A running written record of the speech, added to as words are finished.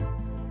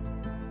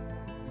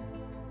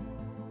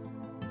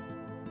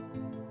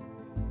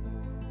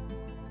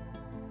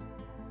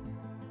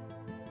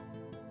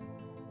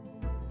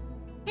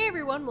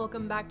everyone,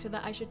 welcome back to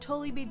the I Should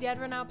Totally Be Dead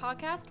Right Now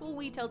podcast, where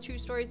we tell true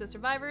stories of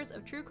survivors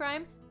of true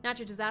crime,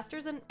 natural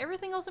disasters, and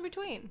everything else in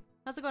between.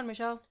 How's it going,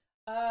 Michelle?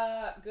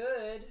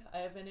 Good. I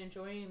have been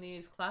enjoying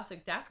these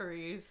classic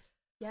daiquiris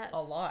Yes.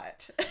 a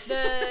lot.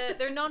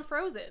 They're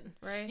non-frozen,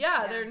 right?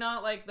 Yeah, they're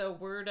not like the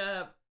Word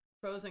Up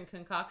frozen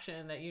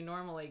concoction that you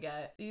normally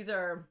get. These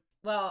are,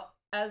 well,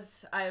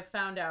 as I have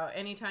found out,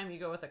 anytime you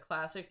go with a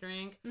classic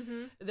drink,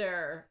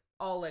 they're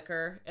all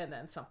liquor and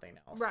then something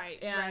else.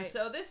 Right, And right.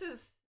 so this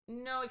is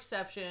no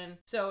exception.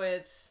 So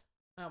it's,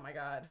 oh my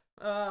God.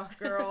 Oh,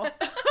 girl.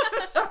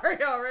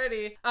 Sorry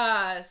already.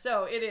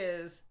 So it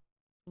is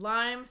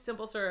lime,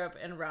 simple syrup,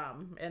 and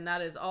rum. And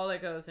that is all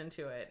that goes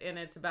into it. And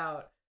it's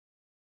about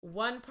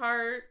 1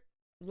 part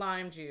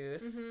lime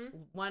juice,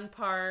 1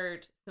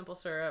 part simple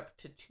syrup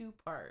to 2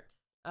 parts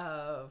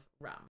of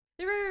rum.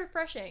 They're very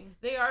refreshing.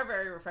 They are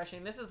very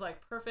refreshing. This is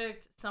like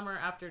perfect summer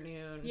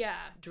afternoon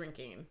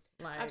drinking.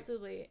 Like,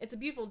 absolutely. It's a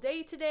beautiful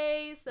day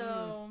today,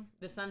 so...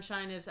 the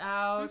sunshine is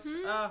out.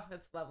 Oh,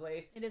 it's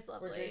lovely. It is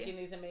lovely. We're drinking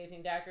these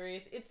amazing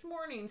daiquiris. It's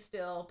morning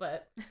still,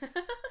 but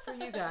for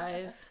you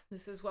guys,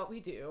 this is what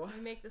we do.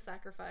 We make the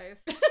sacrifice.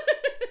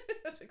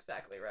 That's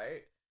exactly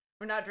right.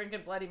 We're not drinking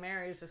Bloody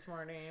Marys this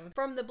morning.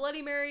 From the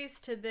Bloody Marys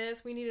to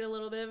this, we needed a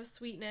little bit of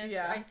sweetness,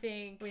 I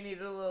think. We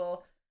needed a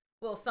little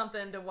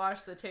something to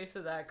wash the taste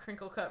of that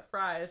crinkle cut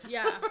fries.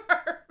 Yeah.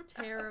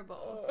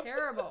 Terrible.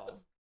 Terrible.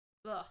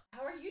 Ugh.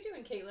 How are you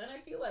doing, Caitlin?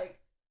 I feel like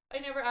I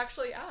never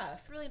actually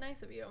asked. It's really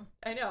nice of you.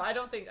 I know. I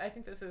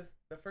think this is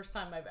the first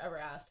time I've ever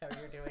asked how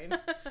you're doing.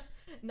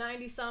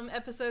 90-some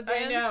episodes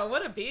in. I know.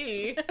 What a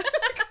bee.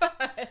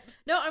 God.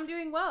 No, I'm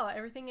doing well.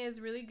 Everything is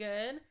really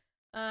good.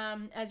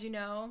 As you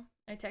know,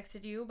 I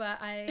texted you, but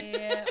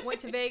I went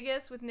to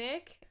Vegas with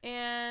Nick,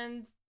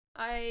 and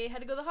I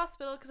had to go to the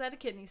hospital because I had a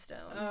kidney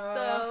stone.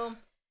 So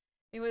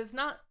it was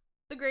not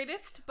the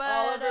greatest, but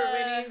all of our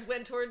winnings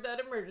went toward that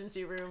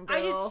emergency room bill. I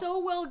did so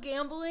well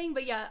gambling,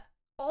 but yeah,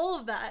 all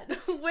of that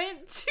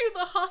went to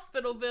the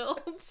hospital bills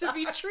to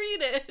be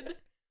treated.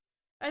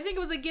 I think it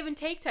was a give and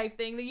take type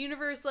thing. The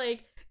universe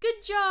like,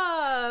 good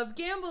job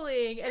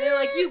gambling, and they're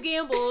like, you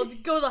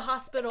gambled, go to the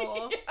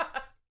hospital.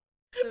 Yeah.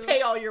 So,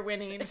 pay all your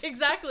winnings.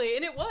 Exactly,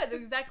 and it was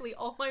exactly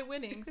all my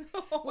winnings,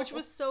 which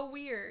was so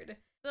weird.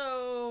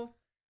 So,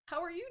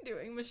 how are you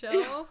doing,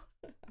 Michelle?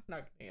 I'm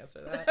not gonna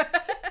answer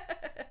that.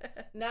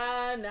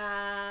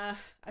 Nah.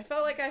 I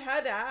felt like I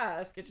had to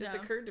ask. It just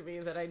occurred to me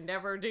that I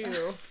never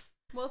do.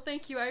 Well,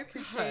 thank you. I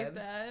appreciate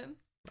that.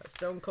 A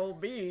stone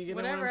cold bee. You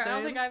Whatever. know what I'm I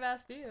don't think I've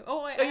asked you.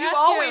 Oh, wait. you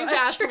always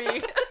ask you. me.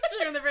 That's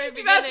true in the very You've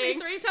beginning. asked me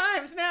 3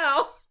 times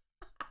now.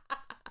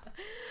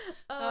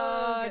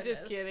 Oh,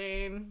 just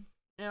kidding.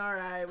 All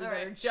right, we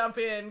better jump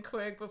in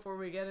quick before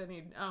we get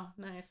any. Oh,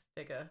 nice.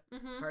 Take a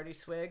hearty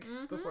swig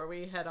before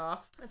we head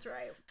off. That's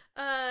right.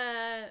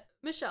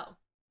 Michelle.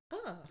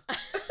 Oh.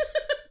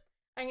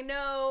 I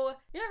know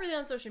you're not really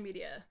on social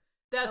media.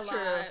 That's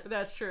true.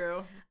 That's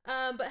true.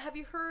 But have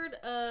you heard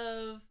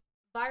of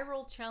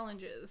viral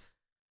challenges?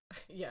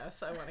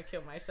 Yes, I want to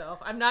kill myself.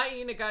 I'm not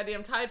eating a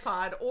goddamn Tide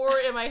Pod, or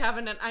am I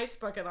having an ice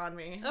bucket on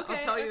me? Okay, I'll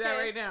tell you that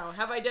right now.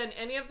 Have I done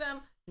any of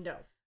them? No.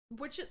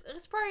 Which is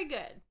probably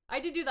good. I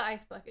did do the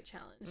ice bucket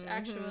challenge,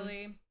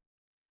 actually.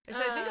 Which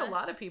I think a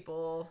lot of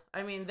people,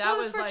 I mean, that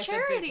was for like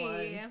charity. a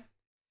big one.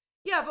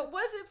 Yeah, but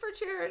was it for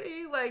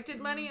charity? Like, did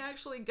money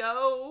actually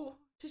go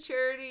to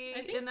charity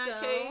in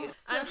that case?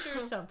 I'm sure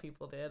some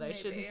people did. I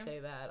shouldn't say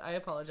that. I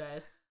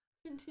apologize.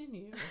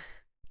 Continue.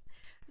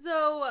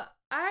 So,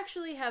 I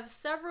actually have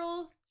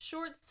several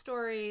short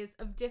stories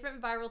of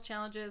different viral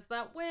challenges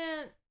that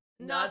went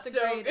not the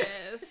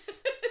greatest.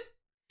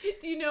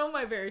 Do you know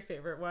my very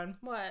favorite one?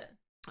 What?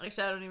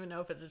 Actually, I don't even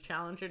know if it's a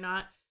challenge or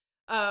not.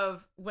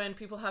 Of when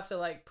people have to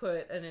like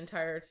put an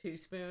entire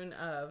teaspoon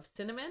of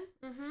cinnamon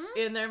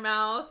in their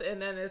mouth,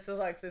 and then it's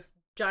like this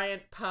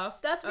giant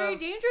puff. That's very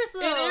dangerous, though.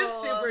 It is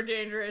super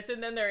dangerous,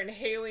 and then they're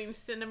inhaling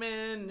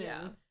cinnamon.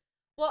 Yeah.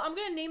 Well, I'm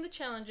gonna name the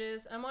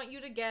challenges. I want you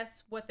to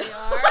guess what they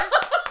are.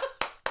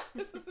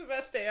 This is the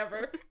best day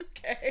ever.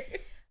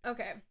 Okay.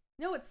 Okay.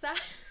 No, it's sad.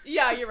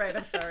 Yeah, you're right.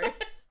 I'm sorry.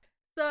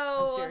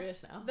 So, I'm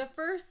serious now. The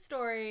first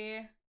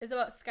story is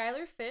about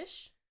Skylar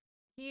Fish.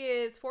 He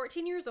is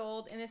 14 years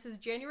old, and this is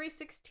January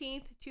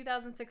 16th,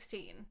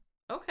 2016.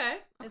 Okay.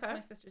 It's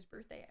my sister's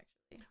birthday,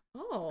 actually.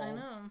 Oh. I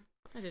know.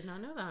 I did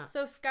not know that.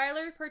 So,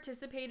 Skylar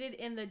participated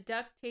in the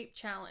duct tape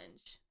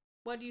challenge.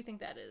 What do you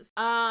think that is?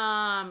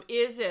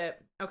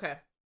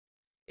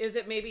 Is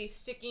it maybe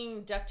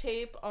sticking duct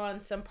tape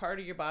on some part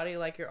of your body,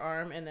 like your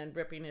arm, and then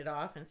ripping it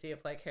off and see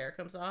if like hair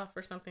comes off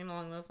or something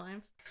along those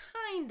lines?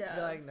 Kind of.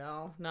 You're like,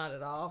 no, not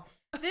at all.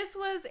 This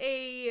was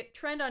a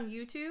trend on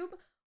YouTube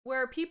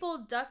where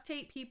people duct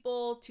tape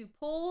people to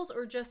poles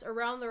or just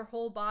around their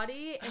whole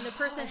body, and the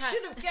person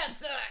should have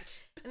guessed that.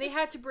 And they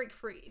had to break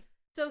free.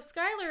 So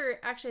Skylar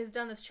actually has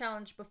done this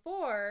challenge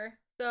before,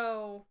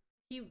 so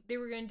they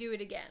were going to do it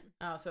again.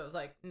 Oh, so it was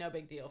like no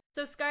big deal.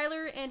 So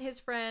Skylar and his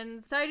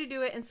friends decided to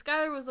do it, and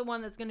Skylar was the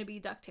one that's going to be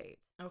duct taped.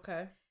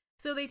 Okay.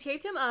 So they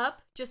taped him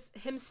up, just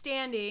him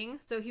standing,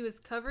 so he was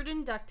covered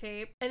in duct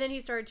tape, and then he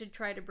started to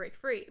try to break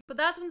free. But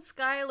that's when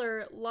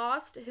Skylar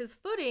lost his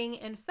footing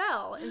and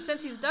fell, and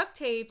since he's duct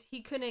taped, he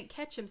couldn't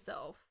catch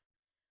himself.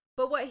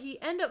 But what he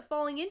ended up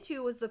falling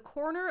into was the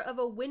corner of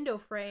a window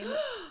frame,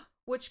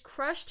 which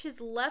crushed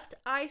his left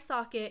eye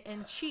socket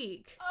and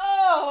cheek.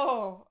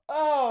 Oh,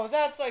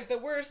 that's like the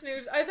worst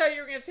news. I thought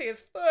you were going to say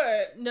his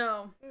foot.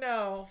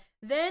 No.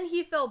 Then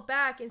he fell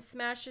back and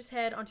smashed his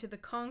head onto the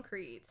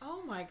concrete.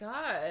 Oh my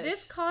god.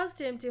 This caused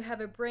him to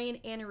have a brain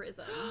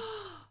aneurysm.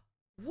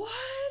 What?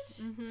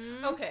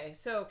 Mm-hmm. Okay,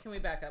 so can we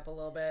back up a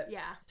little bit?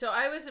 Yeah. So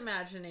I was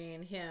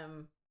imagining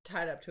him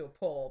tied up to a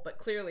pole, but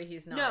clearly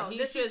he's not. No, he's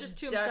this is just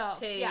to himself.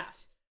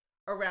 Taped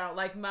around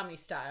like mummy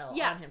style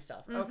on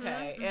himself. Mm-hmm,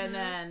 okay. Mm-hmm. And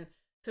then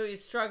so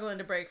he's struggling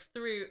to break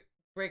free,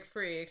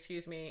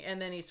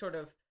 and then he sort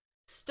of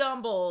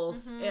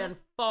stumbles and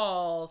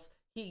falls.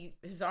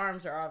 His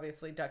arms are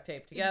obviously duct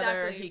taped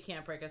together. Exactly. He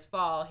can't break his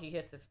fall. He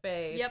hits his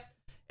face. Yep.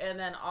 And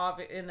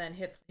then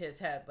hits his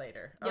head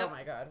later. Yep. Oh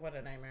my god, what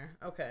a nightmare.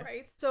 Okay.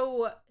 Right.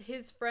 So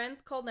his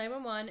friends called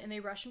 911 and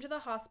they rushed him to the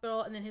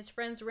hospital, and then his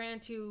friends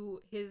ran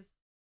to his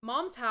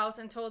mom's house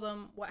and told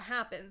him what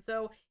happened.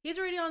 So he's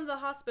already on to the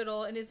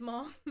hospital, and his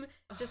mom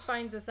just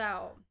finds this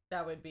out.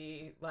 That would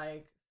be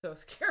like so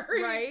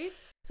scary. Right?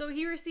 So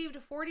he received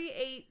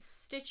 48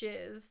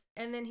 stitches,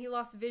 and then he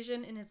lost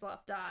vision in his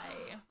left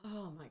eye.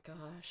 Oh my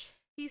gosh.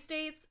 He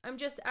states, "I'm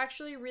just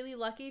actually really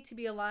lucky to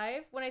be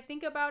alive. When I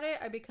think about it,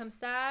 I become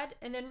sad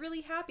and then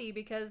really happy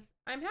because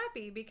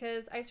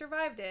I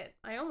survived it.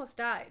 I almost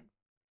died."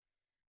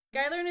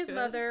 Skylar and his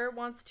mother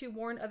wants to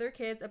warn other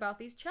kids about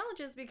these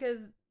challenges because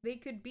they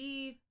could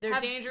be... They're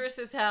dangerous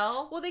as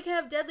hell. Well, they can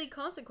have deadly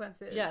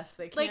consequences. Yes,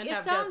 they can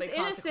have deadly consequences. It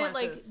sounds innocent,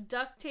 like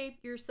duct tape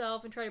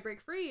yourself and try to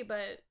break free,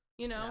 but,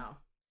 you know. No.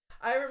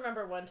 I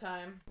remember one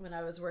time when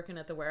I was working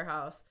at the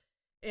warehouse,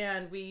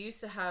 and we used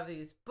to have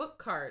these book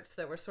carts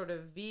that were sort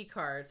of V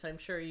carts. I'm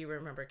sure you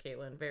remember,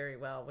 Caitlin, very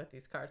well what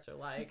these carts are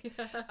like.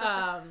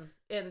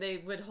 And they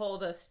would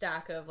hold a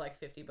stack of like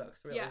 50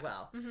 books really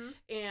well. Mm-hmm.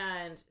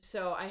 And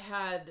so I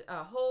had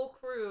a whole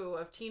crew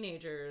of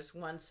teenagers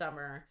one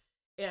summer,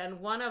 and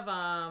one of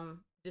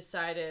them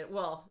decided,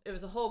 well, it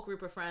was a whole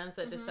group of friends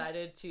that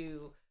decided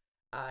to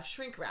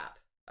shrink wrap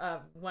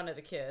one of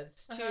the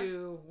kids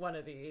to one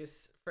of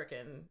these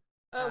frickin'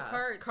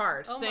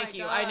 carts. Oh, Thank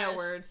you. I know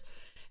words.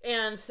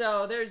 And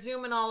so they're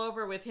zooming all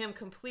over with him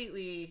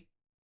completely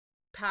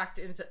packed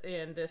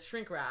in this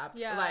shrink wrap,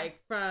 like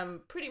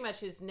from pretty much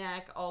his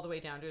neck all the way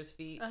down to his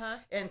feet,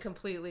 and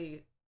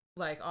completely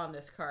like on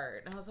this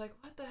cart. And I was like,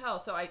 what the hell?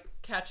 So I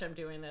catch them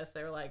doing this.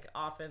 They're like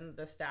off in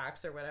the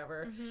stacks or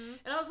whatever.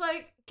 And I was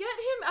like, get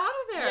him out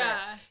of there.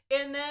 Yeah.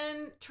 And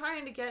then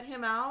trying to get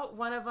him out,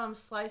 one of them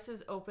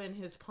slices open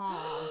his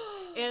palm.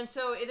 And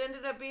so it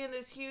ended up being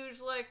this huge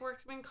like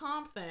workman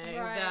comp thing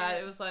that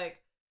it was like,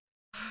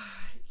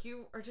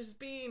 you are just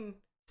being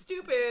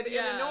stupid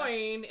and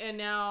annoying, and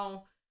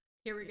now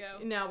here we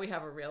go. Now we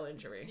have a real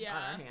injury on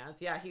our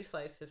hands. Yeah, he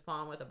sliced his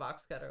palm with a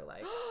box cutter,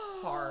 like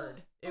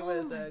hard. It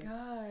was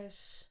gosh.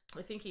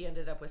 I think he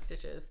ended up with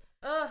stitches.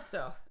 Ugh.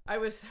 So I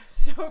was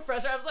so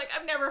frustrated. I was like,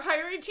 I'm never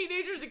hiring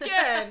teenagers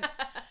again.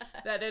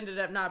 That ended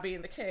up not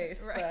being the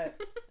case, but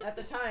at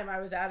the time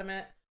I was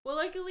adamant. Well,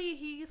 luckily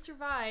he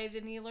survived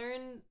and he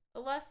learned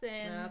a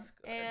lesson. That's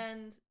good.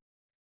 And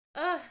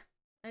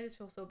I just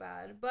feel so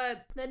bad.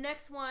 But the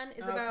next one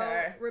is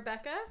about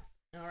Rebecca.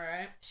 All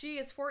right. She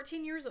is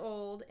 14 years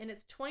old, and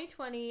it's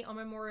 2020 on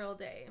Memorial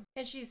Day.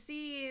 And she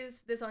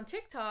sees this on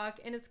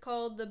TikTok, and it's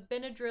called the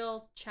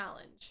Benadryl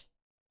Challenge.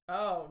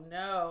 Oh,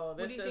 no.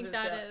 What do you think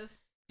that is?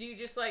 Do you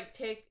just, like,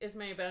 take as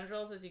many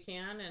Benadryls as you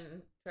can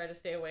and try to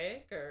stay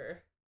awake,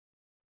 or?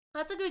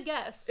 That's a good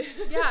guess.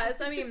 Yeah,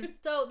 I mean,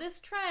 so this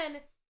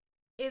trend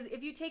is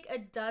if you take a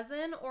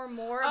dozen or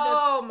more of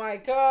Oh, my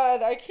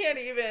God. I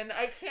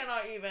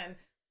cannot even.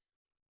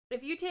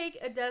 If you take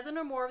a dozen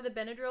or more of the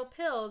Benadryl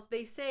pills,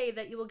 they say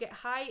that you will get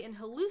high and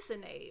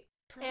hallucinate.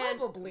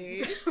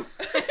 Probably.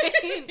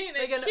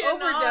 Like an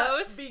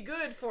overdose. Be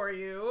good for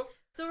you.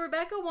 So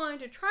Rebecca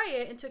wanted to try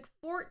it and took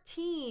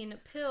 14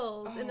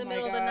 pills in the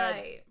middle of the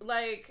night.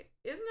 Like,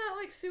 isn't that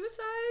like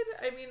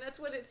suicide? I mean, that's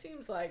what it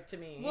seems like to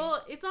me.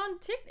 Well, it's on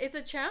it's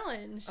a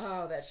challenge.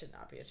 Oh, that should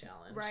not be a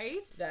challenge.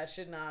 Right? That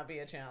should not be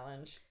a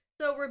challenge.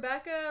 So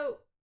Rebecca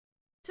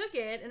took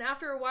it, and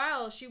after a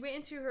while she went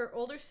into her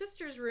older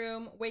sister's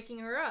room, waking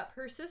her up.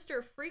 Her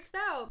sister freaks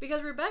out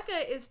because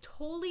Rebecca is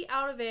totally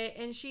out of it,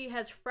 and she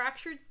has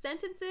fractured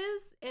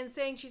sentences and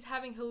saying she's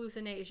having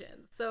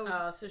hallucinations. So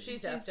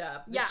she's effed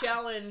up. The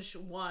challenge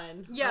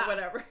won or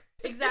whatever.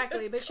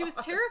 Exactly. But she was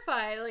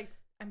terrified, like,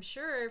 I'm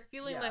sure,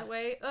 feeling that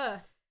way.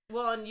 Ugh.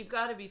 Well, and you've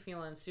got to be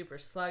feeling super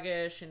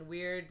sluggish and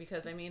weird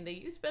because, I mean, they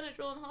use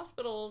Benadryl in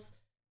hospitals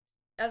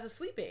as a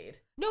sleep aid.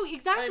 No,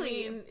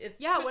 exactly. I mean,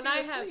 it's when I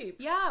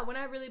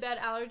have really bad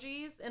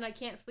allergies and I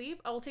can't sleep,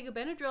 I will take a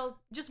Benadryl.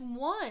 Just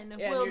one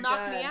will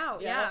knock me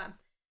out. Yeah.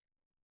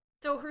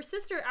 So her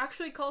sister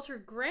actually calls her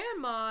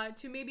grandma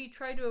to maybe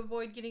try to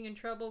avoid getting in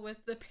trouble with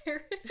the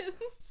parents.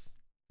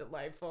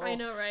 delightful. I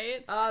know,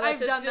 right? Oh, that's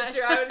I've a done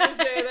sister. that. I was gonna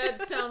say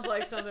that sounds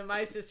like something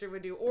my sister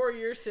would do, or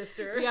your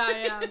sister.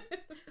 Yeah.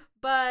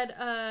 But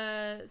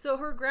so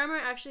her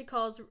grandmother actually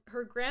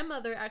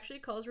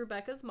calls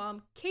Rebecca's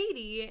mom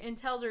Katie and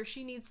tells her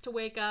she needs to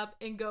wake up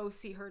and go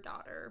see her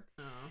daughter.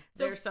 Oh,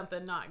 So- there's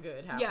something not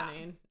good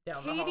happening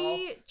down the hall.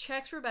 Katie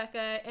checks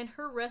Rebecca, and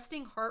her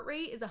resting heart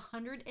rate is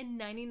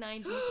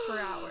 199 beats per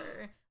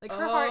hour. Like,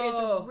 her heart is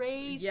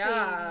racing.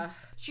 Yeah.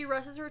 She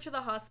rushes her to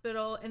the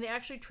hospital, and they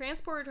actually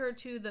transported her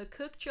to the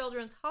Cook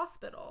Children's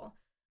Hospital.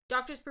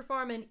 Doctors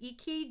perform an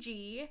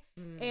EKG,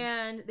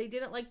 and they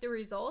didn't like the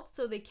results,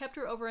 so they kept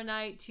her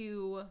overnight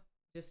to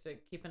Just to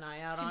keep an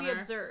eye out to on be her.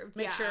 observed.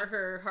 Make sure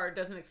her heart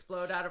doesn't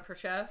explode out of her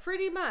chest.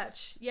 Pretty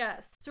much,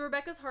 yes. So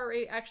Rebecca's heart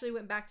rate actually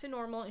went back to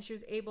normal, and she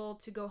was able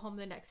to go home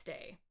the next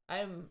day.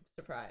 I'm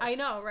surprised. I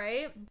know,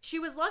 right? She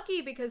was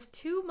lucky because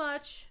too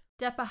much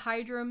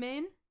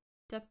diphenhydramine.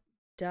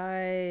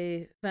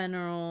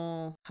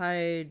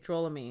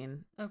 Diphenhydrolamine.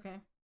 Okay.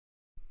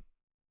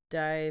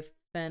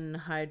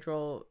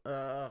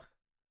 Diphenhydral.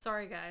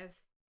 Sorry, guys.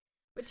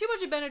 But too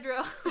much of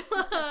Benadryl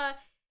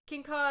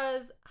can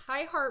cause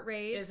high heart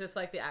rate. Is this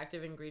like the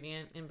active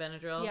ingredient in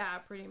Benadryl? Yeah,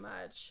 pretty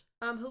much.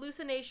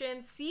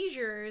 Hallucinations,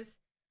 seizures,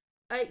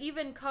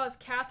 even cause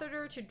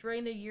catheter to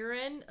drain the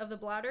urine of the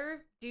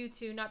bladder due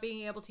to not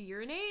being able to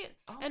urinate,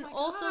 Oh and my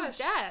also gosh.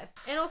 death,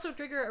 and also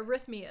trigger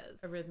arrhythmias.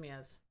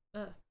 Arrhythmias.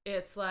 Ugh.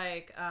 It's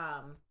like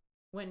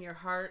when your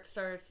heart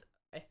starts,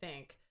 I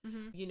think,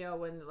 Mm-hmm.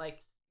 when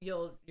like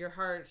your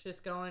heart's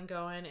just going,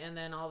 and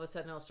then all of a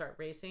sudden it'll start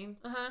racing.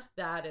 Uh-huh.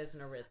 That is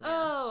an arrhythmia.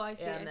 Oh, I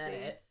see, And I then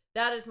see.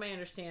 that is my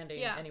understanding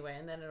Yeah. anyway.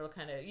 And then it'll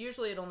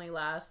usually it only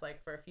lasts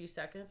like for a few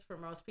seconds for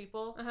most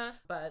people. Uh-huh.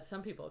 But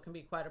some people it can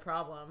be quite a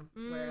problem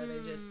where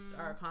they just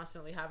are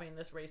constantly having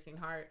this racing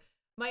heart.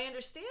 My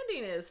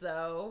understanding is,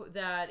 though,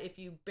 that if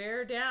you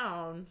bear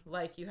down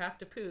like you have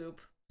to poop,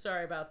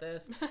 sorry about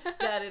this,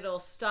 that it'll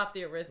stop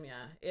the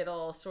arrhythmia.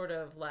 It'll sort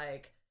of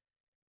like,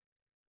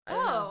 I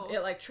don't know,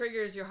 it like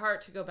triggers your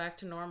heart to go back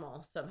to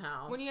normal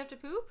somehow. When you have to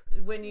poop?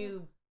 When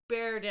you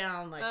bear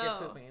down like you're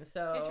pooping.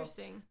 So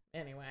Interesting.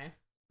 anyway,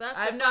 That's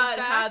I've a fun not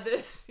had fact.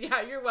 this.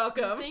 Yeah, you're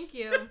welcome. Thank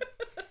you.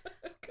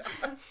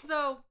 God.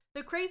 So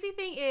the crazy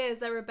thing is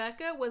that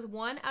Rebecca was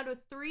 1 out of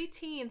 3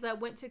 teens that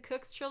went to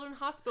Cook's Children's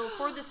Hospital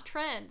for this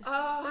trend,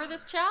 for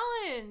this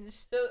challenge.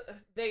 So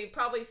they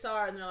probably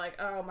saw her and they're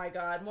like, "Oh my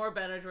God, more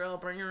Benadryl,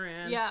 bring her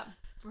in." Yeah,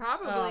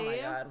 probably. Oh my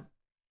God.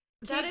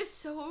 That is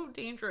so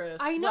dangerous.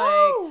 I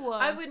know.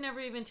 Like, I would never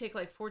even take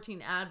like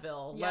 14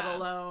 Advil, let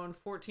alone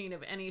 14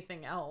 of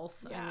anything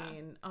else. Yeah. I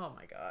mean, oh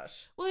my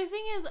gosh. Well, the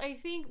thing is, I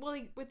think,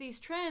 like, with these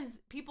trends,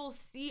 people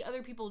see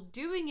other people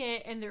doing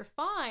it and they're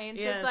fine.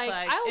 So it's like,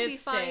 I will be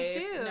fine safe.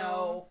 too.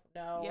 No.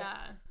 Yeah.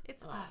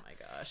 It's Oh my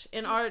gosh.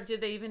 And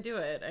did they even do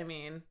it? I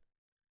mean,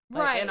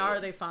 right. And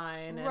are they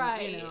fine? And,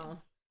 Right.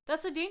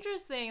 That's a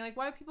dangerous thing. Like,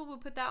 why people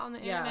would put that on the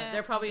internet? Yeah,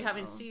 they're probably I don't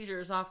having know.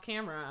 seizures off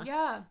camera.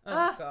 Yeah.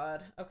 Oh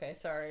God. Okay,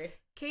 sorry.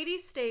 Katie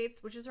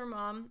states, which is her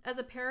mom, as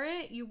a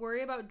parent, you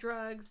worry about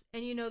drugs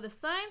and you know the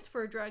signs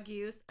for drug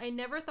use. I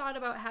never thought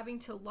about having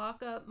to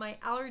lock up my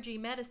allergy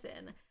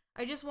medicine.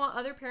 I just want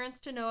other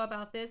parents to know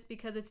about this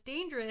because it's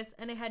dangerous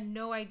and I had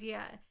no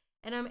idea.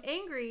 And I'm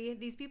angry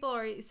these people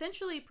are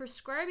essentially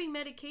prescribing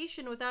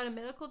medication without a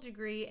medical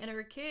degree and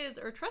our kids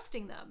are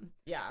trusting them.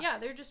 Yeah. Yeah,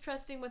 they're just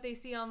trusting what they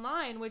see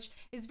online, which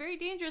is very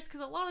dangerous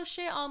because a lot of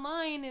shit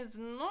online is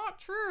not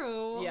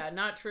true. Yeah,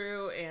 not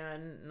true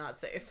and not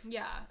safe.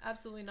 Yeah,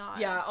 absolutely not.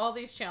 Yeah, all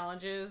these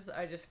challenges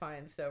I just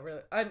find so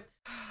really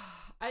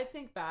I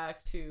think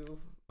back to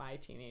my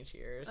teenage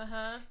years.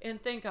 Uh-huh. And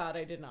thank God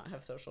I did not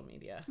have social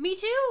media. Me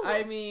too.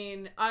 I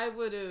mean, I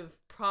would have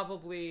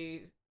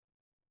probably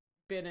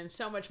been in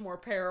so much more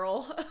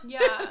peril Yeah.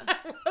 than I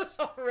was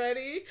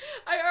already.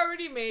 I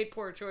already made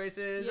poor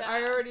choices. Yeah.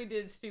 I already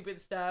did stupid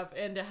stuff.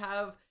 And to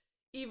have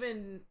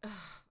even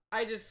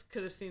I just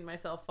could have seen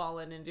myself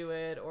falling into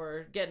it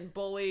or getting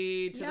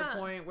bullied to the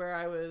point where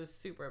I was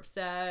super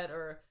upset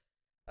or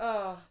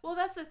Well,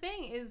 that's the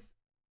thing is,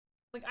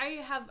 like,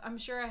 I'm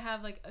sure I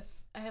have like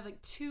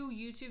 2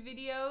 YouTube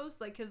videos,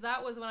 like, because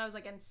that was when I was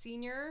like a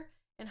senior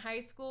in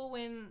high school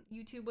when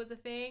YouTube was a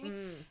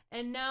thing.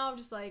 And now I'm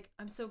just like,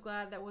 I'm so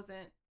glad that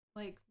wasn't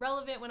like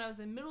relevant when I was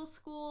in middle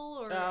school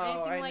or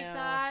anything like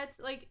that.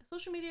 Like,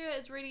 social media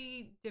is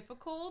really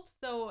difficult,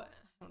 so I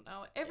don't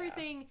know,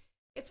 everything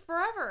it's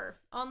forever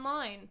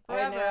online,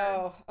 forever.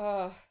 I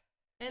know.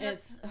 And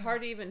it's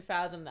hard to even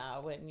fathom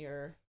that when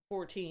you're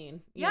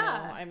 14. You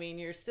Yeah. know? I mean,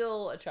 you're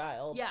still a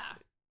child. Yeah.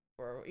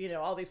 Or,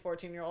 all these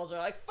 14-year-olds are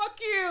like, fuck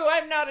you,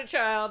 I'm not a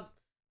child.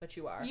 But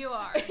you are. You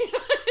are.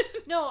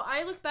 No,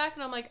 I look back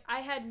and I'm like, I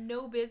had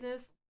no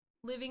business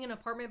living in an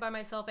apartment by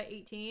myself at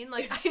 18.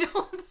 Like, I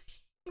don't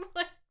think,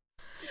 like,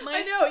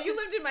 I know, you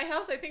lived in my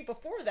house, I think,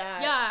 before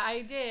that. Yeah,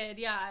 I did,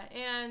 yeah.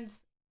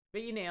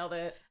 But you nailed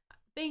it.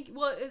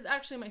 Well, it was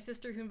actually my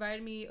sister who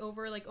invited me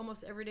over, like,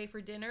 almost every day for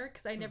dinner,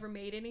 because I never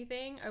made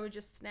anything. I would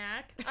just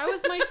snack. I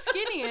was my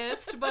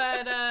skinniest,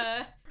 but,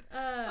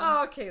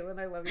 oh, Caitlin,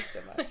 I love you so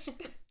much.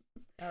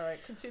 All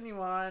right,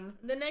 continue on.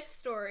 The next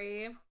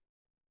story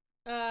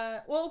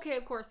Well, okay,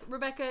 of course.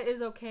 Rebecca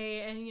is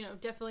okay and, you know,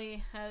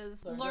 definitely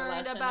has Learned a learned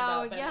lesson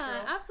about about yeah,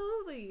 Benadryl.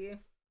 absolutely.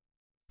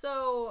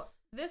 So,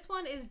 this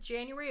one is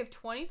January of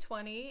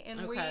 2020,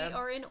 and we Okay.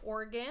 are in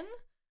Oregon.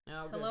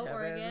 Oh, good Hello,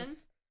 Oregon.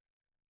 heavens.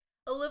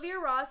 Olivia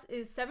Ross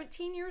is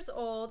 17 years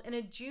old and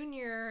a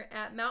junior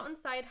at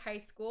Mountainside High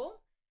School,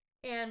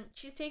 and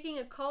she's taking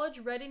a college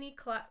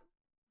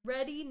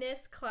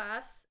readiness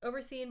class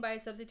overseen by a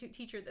substitute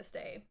teacher this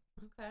day.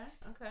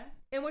 Okay.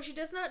 And what she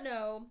does not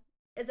know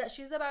is that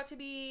she's about to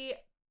be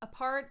a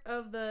part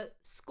of the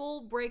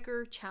Skull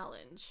Breaker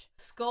Challenge.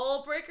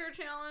 Skull Breaker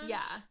Challenge?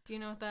 Yeah. Do you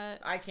know what that?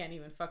 I can't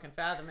even fucking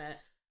fathom it.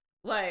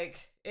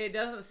 Like, it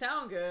doesn't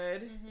sound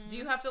good. Mhm. Do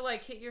you have to,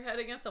 like, hit your head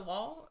against a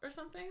wall or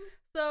something?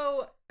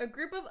 So, a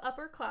group of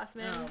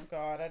upperclassmen Oh,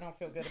 God. I don't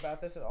feel good about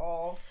this at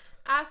all.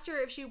 asked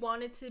her if she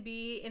wanted to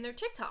be in their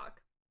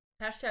TikTok.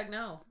 Hashtag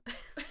no.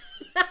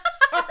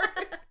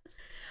 Sorry.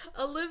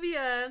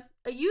 Olivia,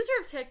 a user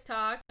of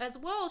TikTok as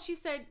well, she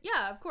said,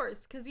 yeah, of course,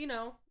 because, you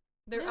know,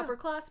 they're Yeah.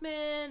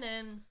 upperclassmen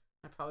and...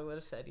 I probably would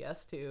have said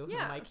yes, too.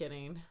 Yeah. Am I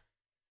kidding?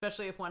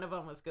 Especially if one of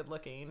them was good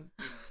looking.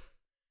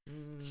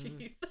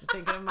 Jeez.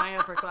 Thinking of my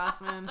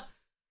upperclassmen.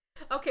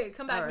 Okay,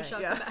 come back, All right,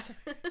 Michelle, yes.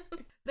 come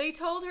back. They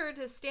told her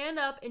to stand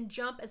up and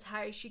jump as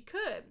high as she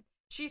could.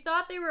 She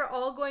thought they were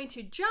all going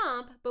to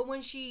jump, but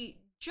when she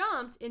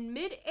jumped in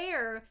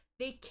midair,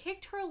 they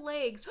kicked her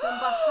legs from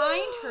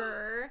behind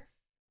her,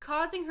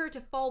 causing her to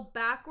fall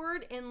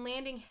backward and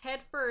landing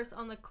headfirst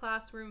on the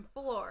classroom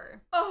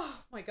floor.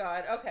 Oh, my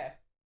God. Okay.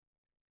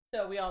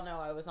 So we all know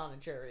I was on a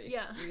jury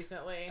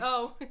recently.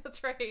 Oh,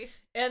 that's right.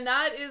 And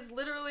that is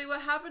literally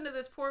what happened to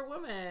this poor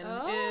woman.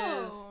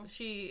 Oh.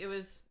 It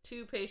was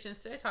two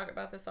patients. Did I talk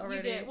about this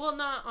already? You did. Well,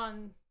 not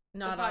on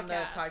Not the on the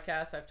podcast.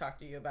 podcast. I've talked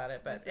to you about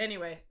it. But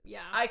anyway,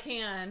 yeah.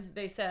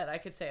 they said I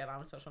could say it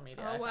on social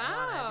media. Oh, if I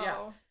wanted. Yeah.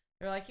 wow.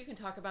 They're like, you can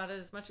talk about it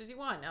as much as you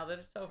want now that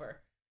it's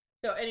over.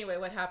 So anyway,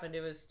 what happened?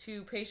 It was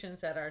two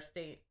patients at our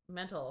state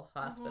mental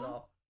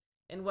hospital.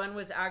 And one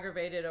was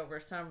aggravated over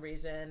some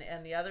reason,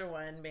 and the other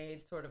one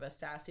made sort of a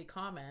sassy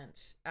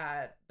comment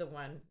at the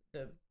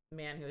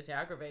man who was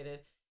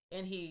aggravated,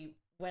 and he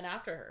went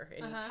after her,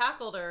 and he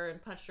tackled her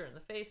and punched her in the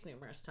face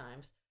numerous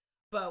times.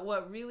 But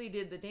what really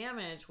did the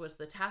damage was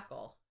the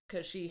tackle,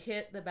 because she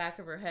hit the back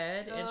of her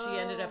head, and she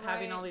ended up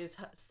having all these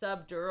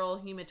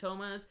subdural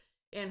hematomas,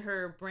 and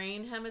her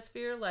brain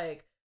hemisphere,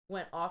 like,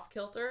 went off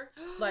kilter.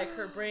 Like,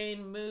 her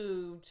brain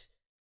moved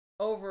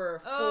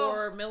over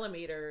 4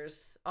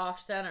 millimeters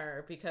off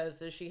center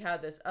because she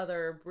had this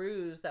other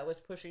bruise that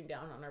was pushing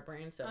down on her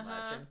brain so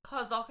much and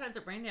caused all kinds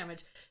of brain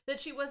damage that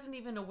she wasn't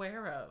even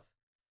aware of.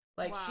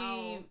 Like,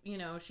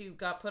 she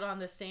got put on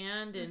the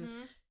stand and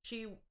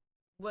she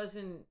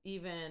wasn't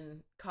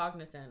even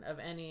cognizant of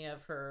any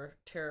of her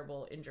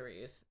terrible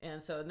injuries.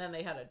 And then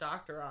they had a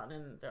doctor on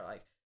and they're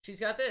like, she's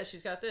got this,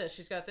 she's got this,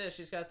 she's got this,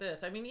 she's got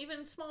this. I mean,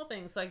 even small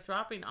things like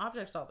dropping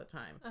objects all the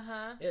time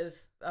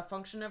is a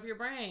function of your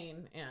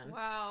brain. And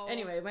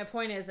anyway, my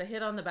point is a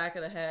hit on the back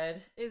of the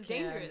head is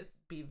dangerous.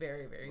 Be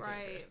very, very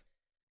dangerous.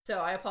 So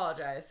I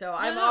apologize. So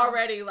I'm No.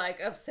 already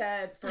like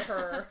upset for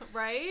her.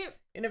 Right?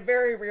 In a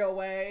very real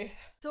way.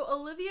 So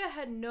Olivia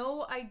had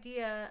no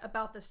idea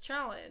about this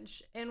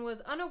challenge and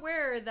was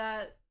unaware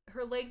that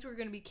her legs were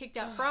going to be kicked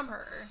out from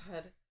her.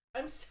 God.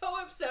 I'm so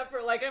upset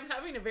for, like, I'm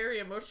having a very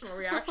emotional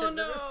reaction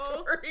to this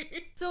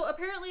story. So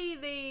apparently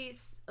the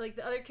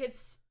other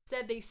kids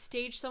said they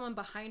staged someone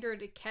behind her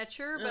to catch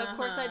her, but of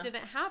course that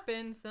didn't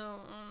happen,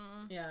 so...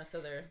 Yeah, so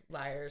they're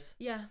liars.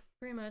 Yeah,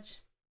 pretty much.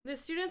 The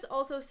students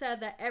also said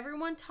that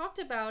everyone talked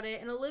about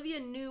it and Olivia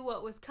knew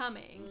what was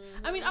coming.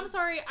 I mean, I'm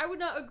sorry, I would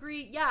not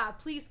agree. Yeah,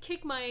 please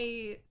kick my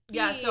feet.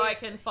 Yeah, so I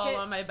can fall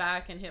on my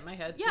back and hit my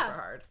head super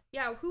hard.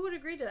 Yeah, who would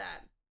agree to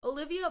that?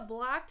 Olivia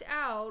blacked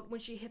out when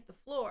she hit the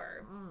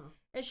floor.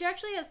 And she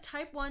actually has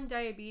type 1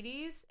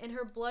 diabetes, and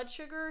her blood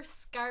sugar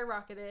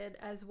skyrocketed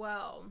as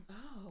well.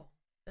 Oh,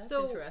 that's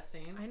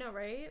interesting. I know,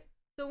 right?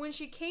 So when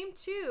she came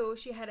to,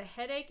 she had a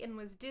headache and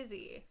was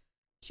dizzy.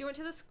 She went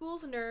to the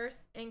school's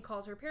nurse and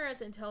called her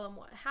parents and tell them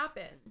what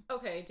happened.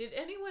 Okay, did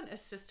anyone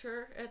assist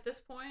her at this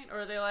point?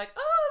 Or are they like,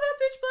 oh, that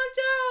bitch blacked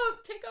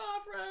out, take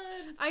off,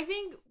 run? I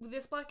think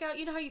this blackout,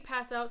 you know how you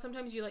pass out?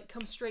 Sometimes you, like,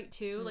 come straight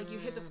to. Like, you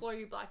hit the floor,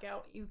 you black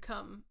out, you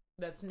come.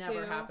 That's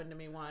never happened to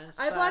me once.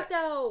 I blacked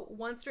out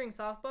once during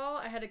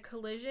softball. I had a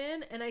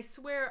collision, and I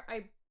swear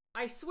I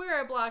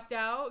blacked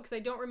out because I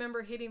don't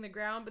remember hitting the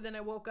ground, but then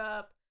I woke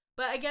up.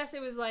 But I guess it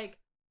was, like,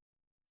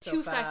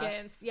 2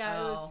 seconds.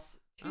 Yeah, it was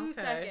 2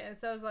 seconds.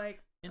 So I was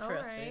like,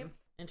 interesting. All right.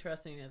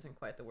 Interesting isn't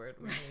quite the word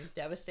we need.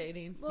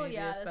 Devastating. Well, maybe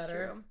yeah, is that's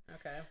better. true.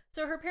 Okay.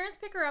 So her parents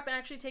pick her up and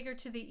actually take her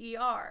to the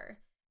ER.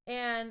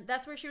 And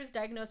that's where she was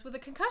diagnosed with a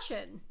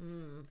concussion.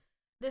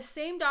 The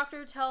same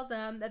doctor tells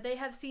them that they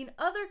have seen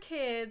other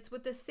kids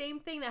with the same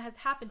thing that has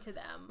happened to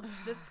them.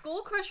 The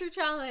Skull Crusher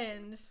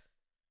Challenge.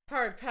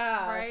 Hard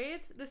pass.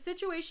 Right? The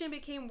situation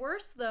became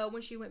worse, though,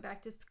 when she went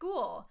back to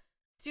school.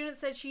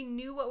 Students said she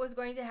knew what was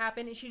going to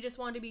happen and she just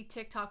wanted to be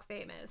TikTok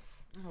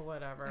famous. Oh,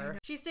 whatever.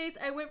 She states,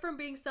 I went from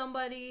being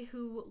somebody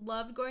who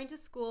loved going to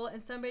school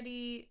and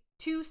somebody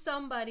to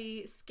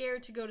somebody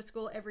scared to go to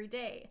school every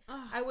day.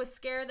 Ugh. I was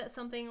scared that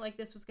something like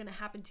this was going to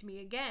happen to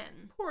me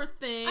again. Poor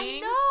thing. I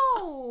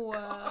know.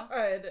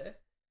 God.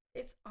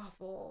 It's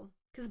awful.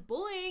 Because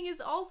bullying is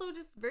also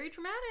just very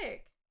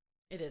traumatic.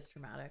 It is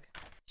traumatic.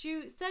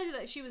 She said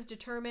that she was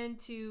determined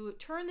to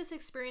turn this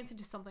experience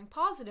into something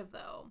positive,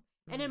 though.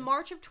 And in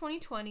March of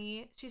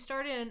 2020, she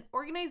started an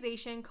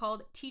organization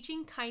called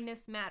Teaching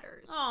Kindness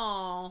Matters.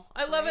 Oh,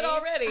 I love it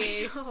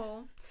already. I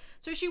know.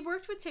 So she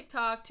worked with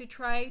TikTok to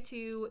try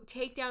to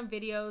take down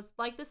videos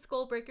like the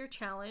Skull Breaker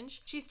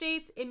Challenge. She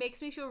states, "It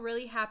makes me feel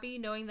really happy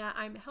knowing that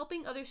I'm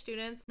helping other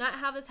students not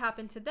have this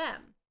happen to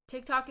them.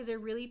 TikTok is a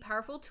really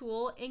powerful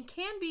tool and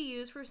can be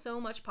used for so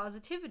much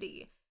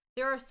positivity.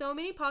 There are so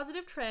many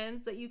positive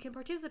trends that you can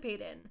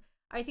participate in.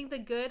 I think the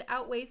good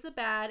outweighs the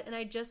bad, and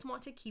I just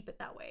want to keep it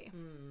that way."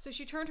 So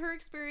she turned her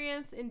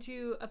experience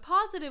into a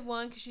positive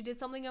one because she did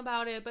something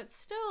about it, but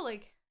still,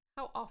 like,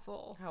 how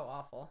awful. How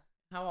awful.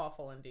 How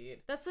awful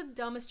indeed. That's the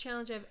dumbest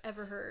challenge I've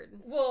ever heard.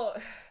 Well,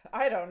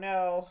 I don't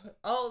know.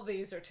 All of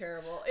these are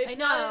terrible. It's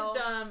not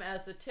as dumb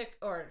as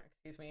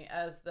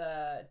as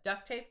the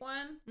duct tape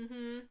one.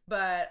 Mm-hmm.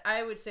 But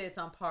I would say it's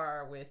on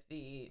par with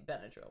the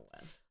Benadryl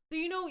one. So,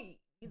 you know...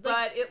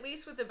 But at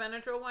least with the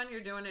Benadryl one, you're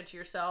doing it to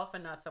yourself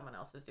and not someone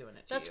else is doing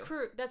it to you.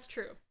 That's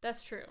true.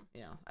 That's true.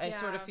 Yeah. I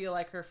sort of feel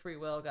like her free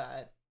will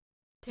got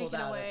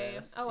taken away.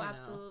 This,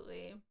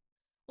 absolutely.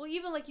 Well,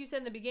 even like you said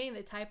in the beginning,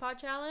 the Tide Pod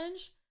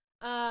Challenge,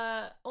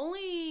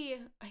 only,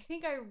 I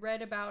think I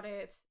read about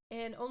it,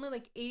 and only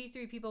like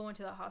 83 people went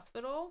to the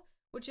hospital,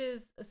 which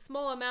is a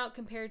small amount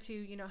compared to,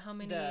 you know, how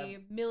many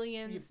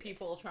millions.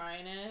 People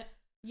trying it.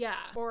 Yeah.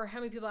 Or how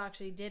many people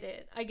actually did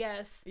it, I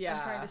guess. Yeah.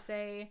 I'm trying to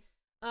say.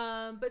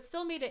 But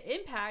still made an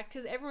impact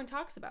because everyone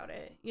talks about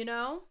it, you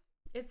know?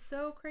 It's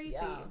so crazy.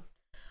 Yeah.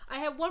 I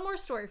have one more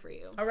story for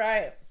you. All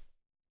right.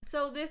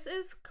 So this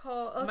is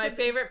called... My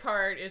favorite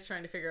part is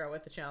trying to figure out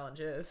what the challenge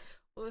is.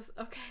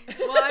 Okay.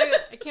 Well,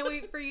 I can't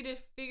wait for you to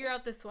figure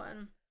out this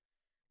one.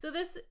 So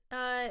this,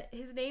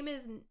 his name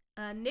is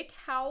Nick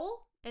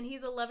Howell, and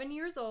he's 11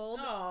 years old.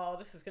 Oh,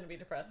 this is going to be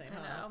depressing,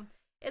 I know.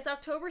 It's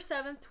October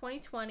 7th,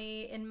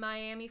 2020 in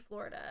Miami,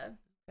 Florida.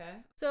 Okay.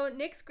 So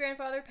Nick's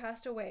grandfather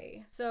passed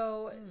away.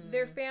 So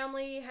their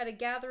family had a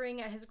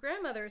gathering at his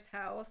grandmother's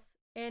house,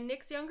 and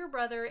Nick's younger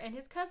brother and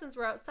his cousins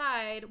were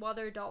outside while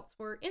their adults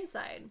were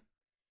inside.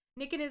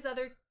 Nick and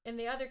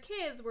the other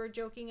kids were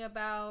joking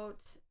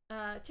about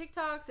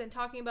TikToks and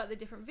talking about the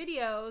different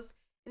videos.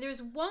 And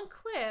there's one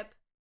clip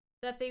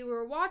that they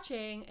were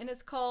watching, and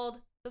it's called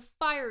the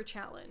Fire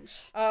Challenge.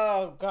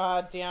 Oh,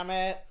 God damn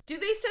it. Do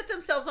they set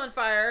themselves on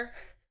fire?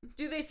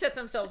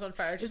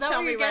 Just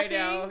tell me right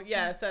now.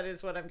 Yes, that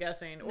is what I'm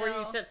guessing. No. Or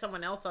you set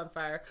someone else on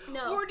fire.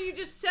 No. Or do you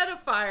just set a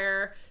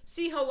fire,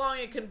 see how long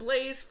it can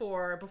blaze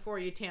for before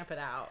you tamp it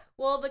out?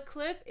 Well, the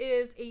clip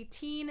is a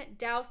teen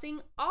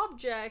dousing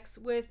objects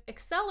with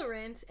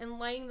accelerant and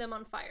lighting them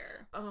on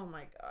fire. Oh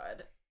my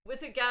God.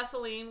 Was it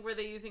gasoline? Were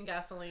they using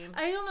gasoline?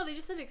 I don't know. They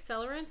just said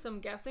accelerant, so I'm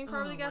guessing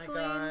probably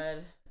gasoline. Oh my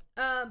God.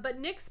 But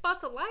Nick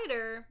spots a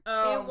lighter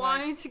and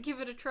wanted to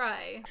give it a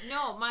try.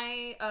 No,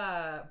 my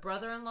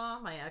brother-in-law,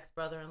 my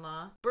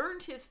ex-brother-in-law,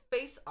 burned his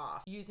face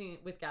off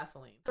with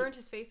gasoline. Burned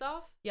his face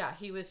off? Yeah,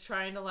 he was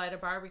trying to light a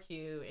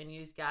barbecue and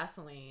use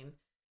gasoline,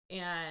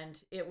 and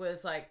it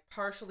was like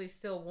partially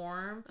still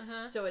warm,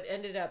 so it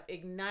ended up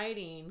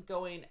igniting,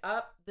 going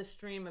up the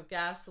stream of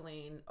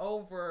gasoline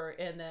over,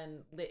 and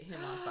then lit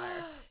him on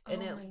fire.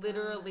 And it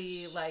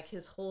literally, like,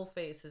 his whole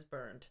face is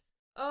burned.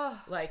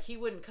 Oh, like he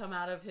wouldn't come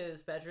out of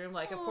his bedroom.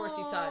 Like, of course,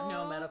 he sought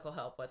no medical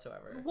help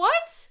whatsoever.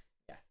 What?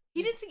 Yeah,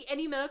 he didn't see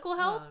any medical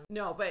help.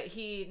 No, but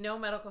no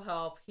medical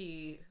help.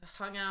 He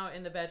hung out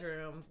in the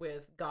bedroom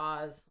with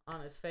gauze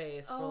on his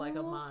face for like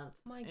a month.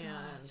 My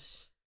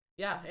gosh.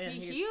 Yeah, and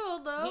he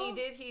healed though. He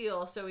did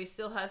heal, so he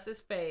still has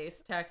his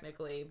face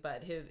technically,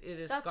 but it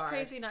is That's scarred.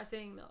 crazy. Not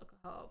seeing medical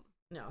help.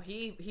 No,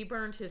 he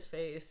burned his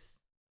face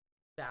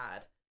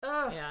bad.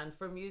 Ugh. And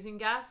from using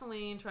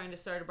gasoline trying to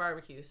start a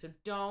barbecue, so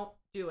don't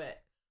do it.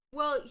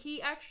 Well,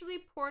 he actually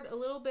poured a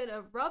little bit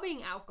of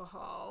rubbing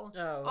alcohol.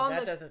 Oh,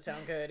 that doesn't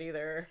sound good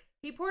either.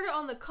 He poured it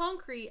on the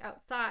concrete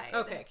outside.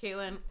 Okay,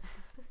 Caitlin.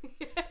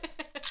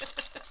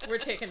 We're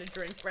taking a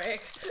drink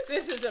break.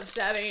 This is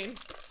upsetting.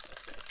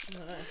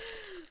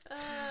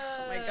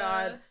 Oh my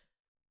God.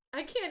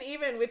 I can't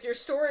even with your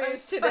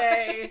stories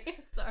today.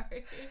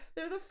 Sorry.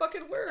 They're the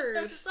fucking worst.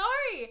 I'm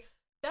sorry.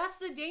 That's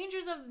the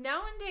dangers of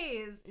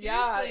nowadays. Seriously.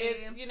 Yeah,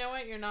 you know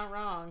what? You're not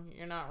wrong.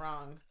 You're not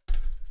wrong.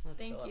 Let's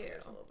Thank fill you. Up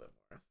yours a little bit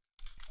more.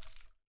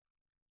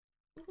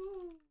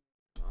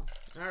 Well,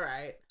 all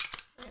right.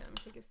 Yeah, let me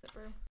take a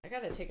sipper. I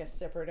gotta take a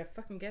sipper to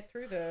fucking get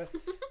through this.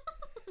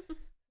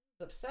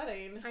 It's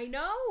upsetting. I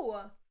know.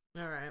 All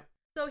right.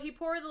 So he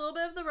poured a little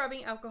bit of the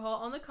rubbing alcohol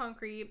on the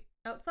concrete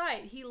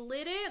outside. He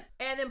lit it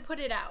and then put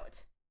it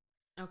out.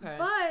 Okay.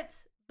 But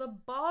the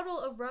bottle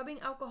of rubbing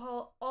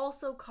alcohol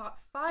also caught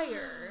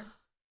fire.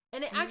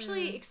 And it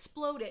actually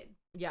exploded.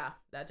 Yeah,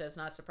 that does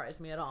not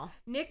surprise me at all.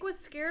 Nick was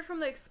scared from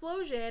the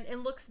explosion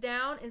and looks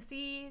down and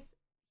sees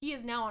he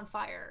is now on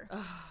fire.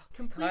 Oh,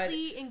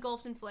 Completely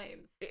engulfed in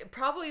flames.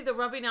 Probably the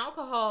rubbing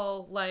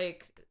alcohol,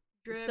 like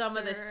Dripped some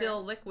of the or-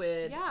 still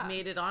liquid Yeah.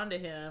 made it onto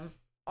him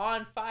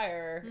on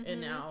fire. Mhm.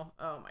 And now,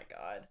 oh my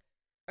God.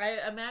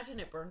 I imagine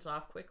it burns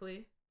off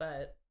quickly,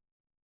 but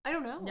I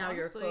don't know. now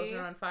your honestly. clothes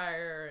are on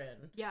fire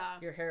and Yeah.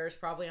 your hair is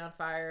probably on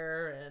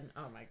fire. And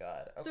oh my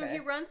God. Okay. So he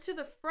runs to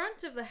the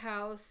front of the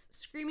house,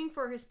 screaming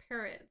for his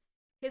parents.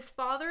 His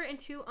father and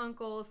 2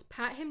 uncles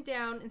pat him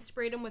down and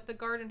sprayed him with the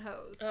garden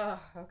hose.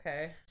 Oh,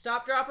 okay.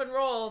 Stop, drop, and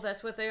roll.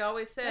 That's what they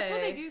always say. That's what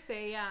they do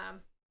say, yeah.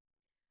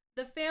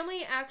 The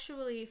family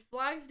actually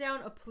flags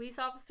down a police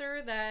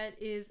officer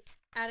that is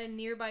at a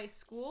nearby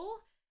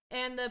school,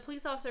 and the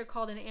police officer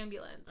called an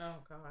ambulance.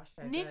 Oh, gosh.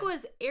 I Nick bet.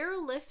 was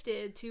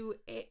airlifted to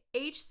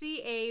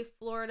HCA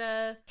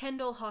Florida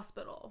Kendall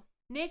Hospital.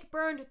 Nick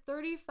burned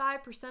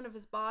 35% of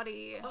his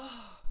body.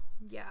 Oh,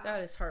 Yeah.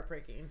 that is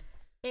heartbreaking.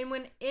 And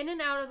went in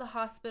and out of the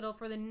hospital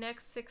for the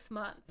next 6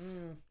 months.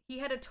 He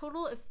had a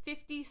total of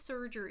 50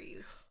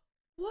 surgeries.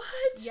 What?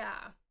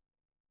 Yeah,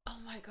 Oh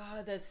my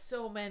God, that's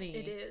so many.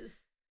 it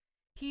is.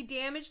 He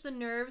damaged the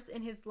nerves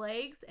in his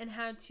legs and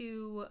had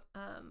to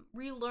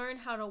relearn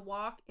how to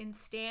walk and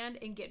stand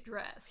and get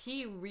dressed.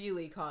 He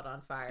really caught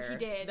on fire. He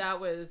did. That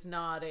was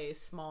not a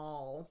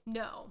small.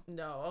 No.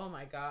 Oh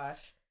my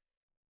gosh.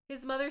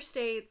 His mother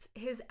states,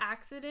 his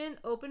accident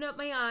opened up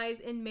my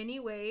eyes in many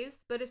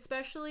ways, but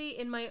especially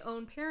in my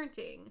own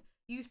parenting.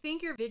 You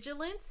think you're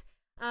vigilant,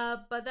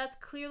 but that's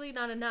clearly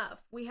not enough.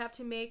 We have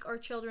to make our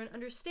children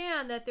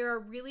understand that there are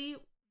really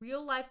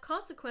real life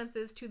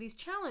consequences to these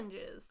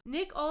challenges.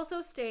 Nick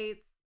also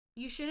states,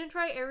 you shouldn't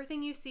try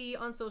everything you see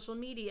on social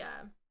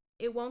media.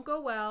 It won't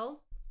go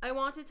well. I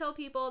want to tell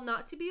people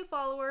not to be a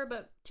follower,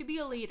 but to be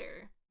a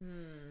leader.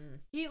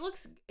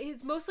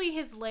 It's mostly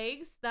his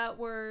legs that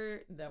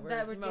were That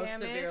were most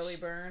damaged. severely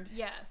burned.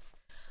 Yes.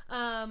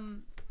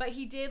 But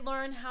he did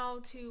learn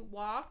how to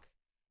walk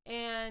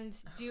and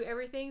do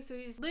everything. So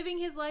he's living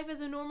his life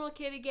as a normal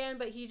kid again,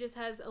 but he just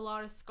has a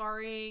lot of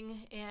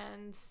scarring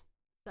and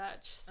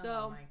such.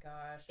 So oh my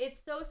gosh.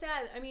 it's so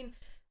sad. I mean,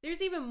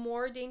 there's even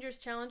more dangerous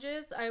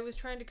challenges. I was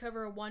trying to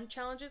cover one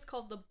challenge. It's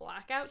called the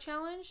Blackout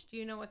Challenge. Do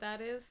you know what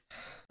that is?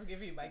 I'll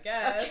give you my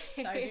guess.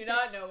 Okay. I do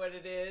not know what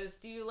it is.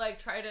 Do you like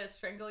try to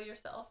strangle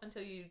yourself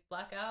until you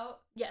black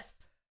out? Yes.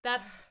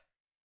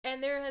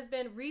 And there has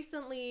been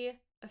recently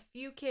a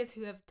few kids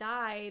who have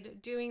died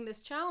doing this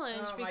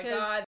challenge Oh my because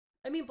God.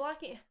 I mean,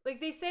 blocking, like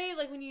they say,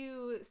 like when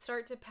you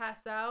start to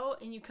pass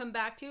out and you come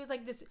back to, it's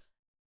like this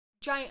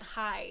giant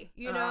high,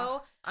 you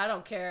know? I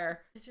don't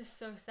care. It's just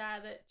so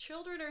sad that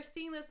children are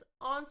seeing this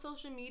on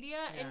social media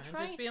Yeah, and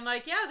trying. just being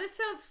like, yeah, this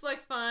sounds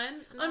like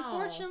fun. No.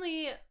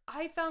 Unfortunately,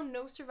 I found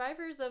no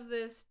survivors of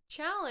this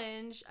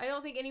challenge. I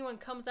don't think anyone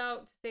comes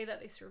out to say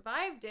that they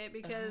survived it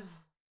because,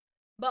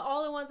 but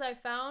all the ones I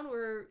found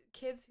were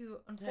kids who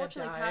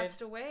unfortunately died.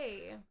 passed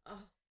away. Oh,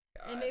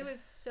 God. And it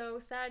was so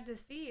sad to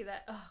see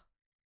that.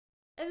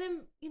 And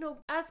then, you know,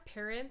 as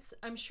parents,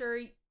 I'm sure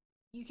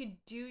you could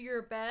do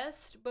your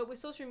best, but with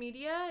social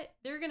media,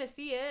 they're going to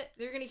see it.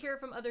 They're going to hear it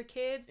from other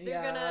kids.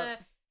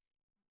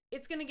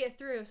 It's going to get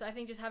through. So I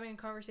think just having a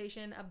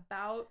conversation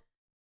about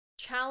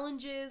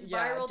challenges,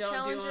 viral don't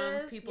challenges. do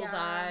them. People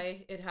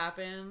die. It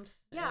happens.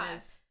 Yeah. And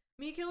it's,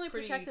 I mean, you can only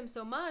protect them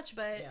so much,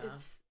 but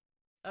it's.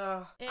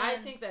 I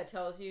think that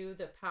tells you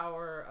the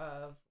power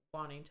of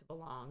wanting to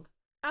belong.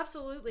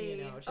 Absolutely.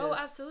 You know, oh,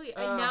 absolutely.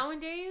 And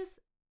nowadays,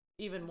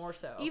 even more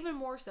so. Even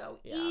more so.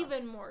 Yeah.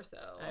 Even more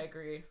so. I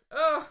agree.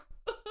 Oh.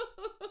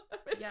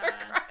 Yeah,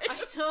 I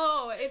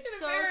know. It's in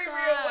so a very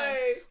sad. real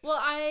way.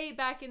 Well,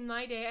 back in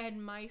my day, I had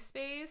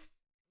MySpace,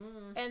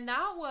 and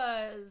that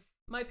was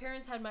my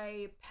parents had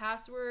my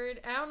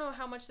password. I don't know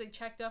how much they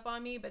checked up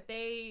on me, but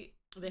they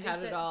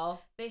had it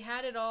all. They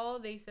had it all.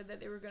 They said that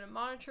they were going to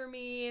monitor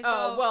me.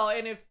 Oh, well,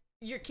 and if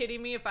you're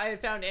kidding me, if I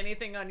had found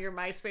anything on your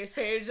MySpace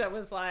page that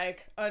was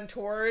like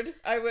untoward,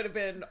 I would have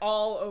been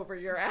all over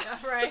your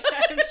ass. Right.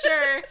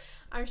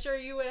 I'm sure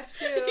you would have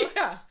too.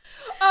 Yeah.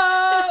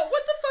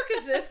 What the fuck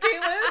is this,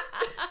 Caitlin?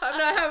 I'm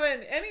not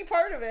having any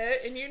part of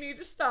it, and you need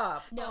to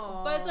stop. No,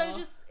 Aww. but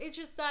so it's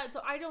just sad.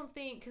 So I don't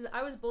think, because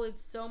I was bullied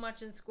so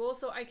much in school,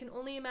 so I can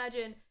only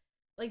imagine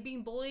like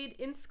being bullied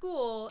in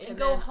school and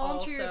go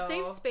home to your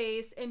safe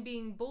space and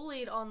being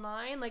bullied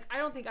online. Like, I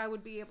don't think I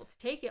would be able to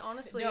take it,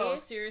 honestly. No,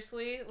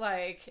 seriously.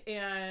 Like,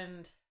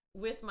 and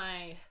with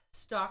my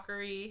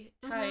stalkery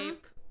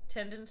type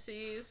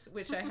tendencies,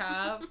 which I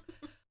have,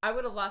 I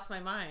would have lost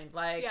my mind.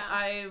 Like,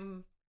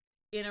 I'm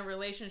in a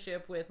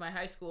relationship with my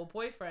high school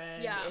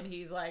boyfriend, and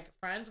he's like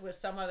friends with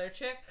some other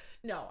chick.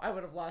 No, I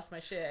would have lost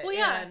my shit. Well,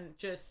 yeah. And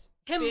just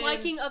him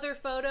liking other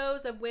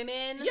photos of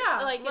women.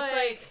 Yeah, like it's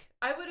like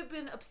I would have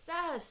been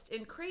obsessed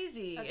and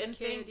crazy. And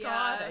kid, thank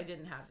God I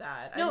didn't have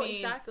that. No, I mean,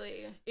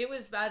 exactly. It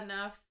was bad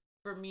enough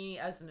for me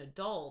as an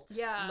adult.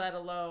 Yeah. Let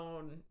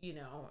alone, you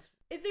know.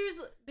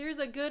 There's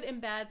a good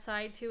and bad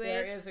side to it.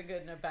 There is a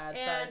good and a bad side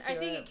to it. And I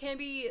think it can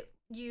be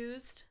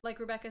used, like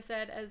Rebecca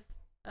said, as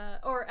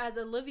or as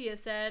Olivia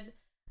said,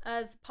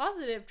 as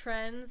positive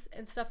trends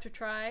and stuff to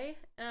try.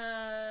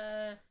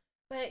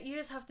 But you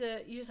just have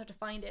to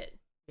find it.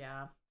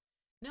 Yeah.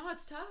 No,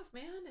 it's tough,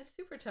 man. It's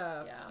super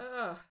tough. Yeah.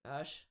 Oh,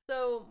 gosh.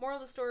 So, moral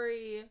of the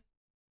story,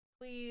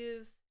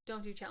 please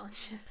don't do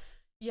challenges.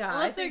 Yeah.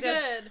 Unless they're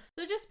good.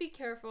 So just be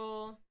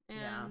careful.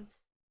 And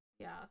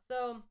yeah.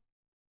 So,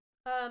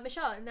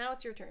 Michelle, now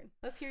it's your turn.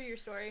 Let's hear your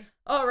story.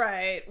 All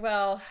right.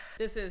 Well,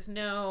 this is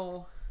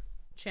no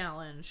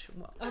challenge.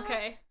 Well,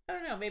 Okay. I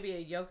don't know. Maybe a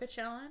yoga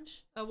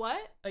challenge? A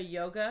what? A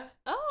yoga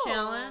Oh.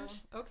 challenge?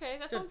 Okay.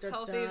 That sounds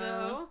healthy,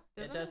 though.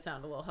 It does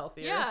sound a little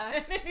healthier Yeah.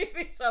 than any of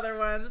these other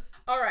ones.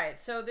 All right.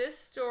 So this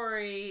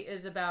story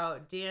is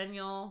about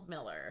Daniel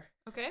Miller.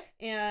 Okay.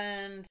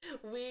 And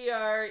we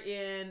are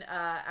in,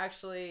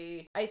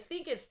 actually, I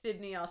think it's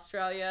Sydney,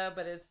 Australia,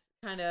 but it's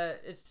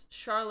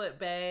Charlotte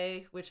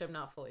Bay, which I'm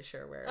not fully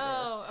sure where it is.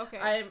 Oh,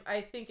 okay.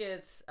 I think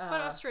it's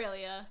but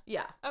Australia.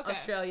 Yeah. Okay.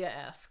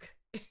 Australia-esque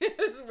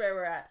is where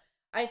we're at.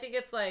 I think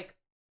it's like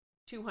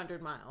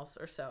 200 miles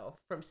or so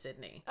from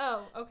Sydney.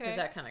 Oh, okay. Because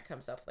that kind of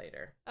comes up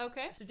later.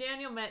 Okay. So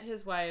Daniel met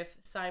his wife,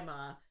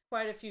 Saima,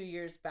 quite a few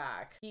years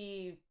back.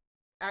 He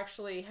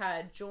actually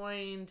had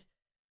joined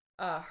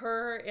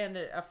her and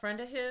a friend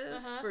of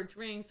his for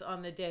drinks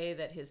on the day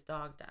that his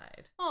dog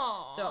died.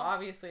 Aww. So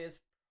obviously it's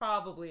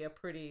probably a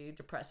pretty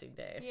depressing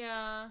day.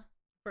 Yeah.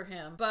 For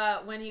him.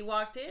 But when he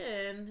walked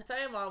in,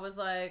 Saima was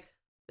like,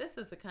 this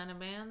is the kind of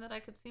man that I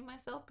could see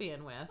myself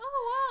being with.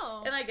 Oh,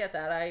 wow. And I get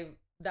that.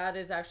 That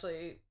is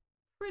actually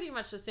pretty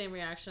much the same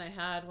reaction I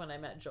had when I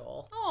met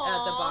Joel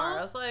at the bar.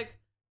 I was like,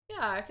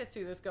 yeah, I could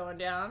see this going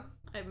down.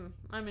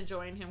 I'm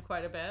enjoying him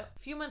quite a bit. A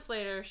few months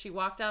later, she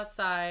walked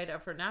outside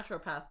of her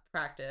naturopath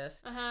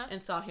practice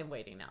and saw him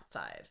waiting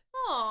outside.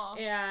 Aww.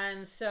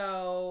 And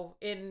so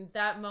in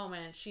that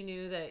moment, she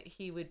knew that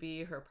he would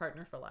be her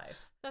partner for life.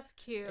 That's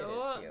cute. It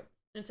is cute.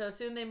 And so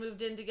soon they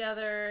moved in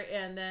together,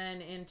 and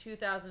then in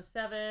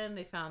 2007,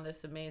 they found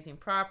this amazing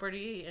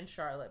property in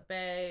Charlotte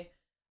Bay,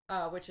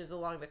 which is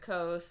along the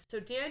coast. So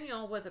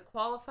Daniel was a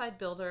qualified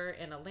builder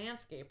and a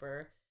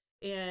landscaper,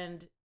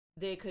 and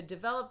they could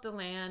develop the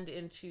land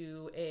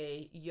into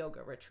a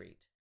yoga retreat,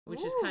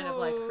 which is kind of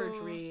like her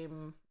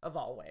dream of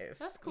always.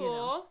 That's cool. You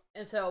know?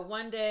 And so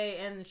one day,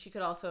 and she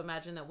could also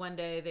imagine that one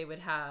day they would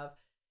have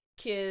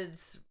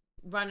kids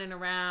running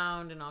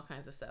around and all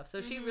kinds of stuff.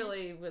 So she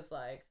really was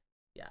like,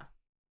 yeah,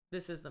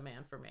 this is the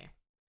man for me.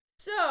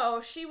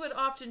 So she would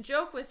often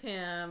joke with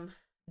him,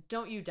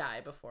 don't you die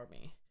before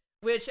me.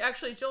 Which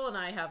actually Joel and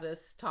I have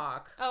this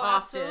talk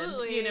often.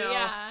 Absolutely. You know,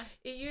 yeah.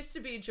 It used to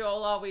be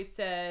Joel always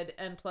said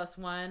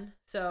N+1.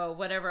 So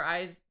whatever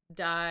I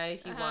die,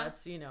 he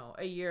wants,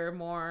 a year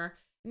more.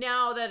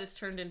 Now that has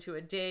turned into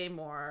a day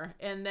more.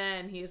 And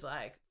then he's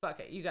like,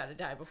 fuck it, you got to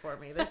die before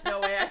me. There's no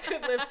way I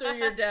could live through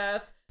your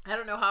death. I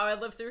don't know how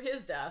I'd live through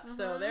his death.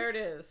 So there it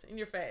is in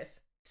your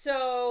face.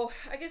 So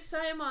I guess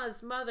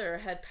Saima's mother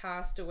had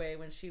passed away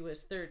when she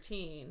was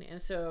 13.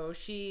 And so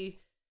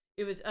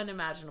it was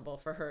unimaginable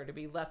for her to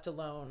be left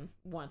alone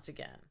once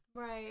again.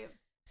 Right.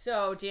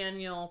 So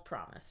Daniel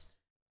promised.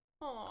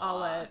 Aww. I'll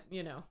let,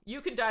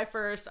 you can die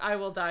first. I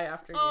will die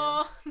after you.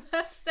 Oh,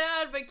 that's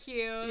sad but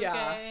cute.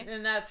 Yeah. Okay.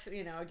 And that's,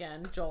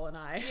 again, Joel and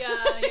I.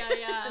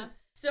 Yeah.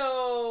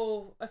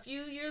 So a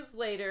few years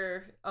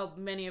later,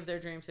 many of their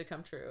dreams had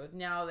come true.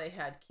 Now they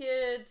had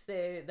kids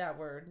that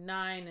were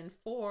 9 and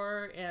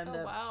 4, and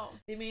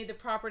they made the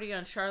property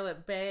on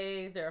Charlotte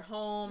Bay their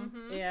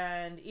home.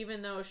 And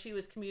even though she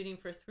was commuting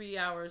for 3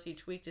 hours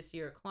each week to see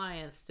her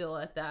clients, still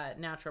at that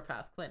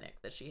naturopath clinic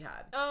that she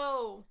had.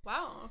 Oh,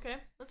 wow. Okay.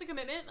 That's a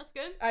commitment. That's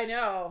good. I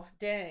know.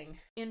 Dang.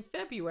 In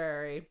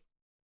February,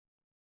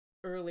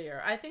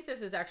 earlier, I think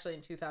this is actually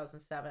in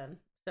 2007.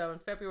 So in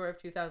February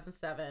of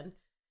 2007,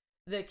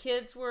 the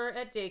kids were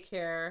at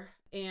daycare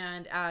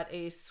and at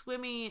a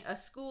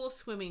school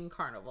swimming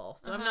carnival.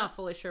 So I'm not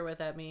fully sure what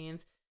that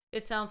means.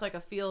 It sounds like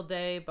a field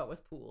day, but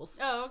with pools.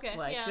 Oh, okay.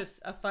 Just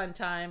a fun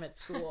time at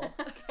school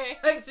okay.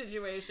 type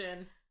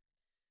situation.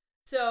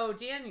 So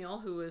Daniel,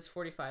 who was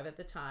 45 at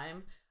the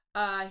time,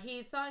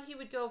 he thought he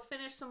would go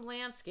finish some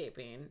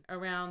landscaping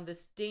around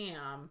this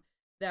dam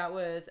that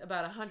was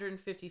about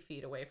 150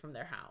 feet away from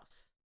their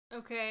house.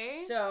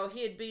 Okay. So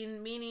he had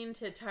been meaning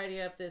to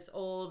tidy up this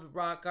old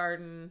rock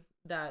garden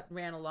that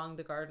ran along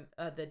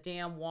the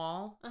dam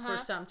wall for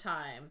some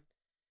time.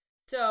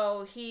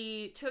 So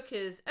he took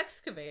his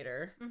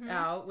excavator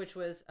out, which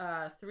was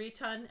a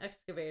 3-ton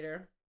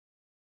excavator,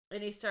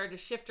 and he started to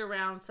shift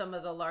around some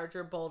of the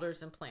larger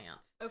boulders and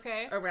plants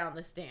around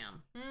this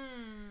dam.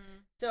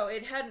 So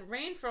it hadn't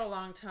rained for a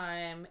long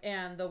time,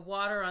 and the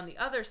water on the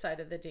other side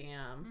of the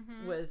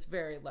dam was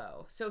very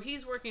low. So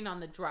he's working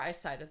on the dry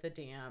side of the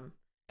dam.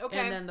 Okay.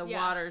 And then the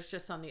water's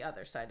just on the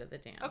other side of the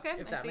dam. Okay.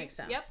 If that makes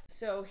sense. Yep.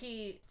 So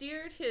he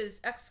steered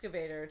his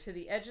excavator to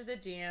the edge of the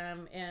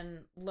dam and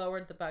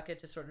lowered the bucket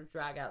to sort of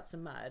drag out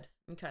some mud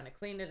and kind of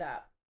clean it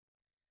up.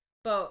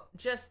 But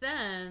just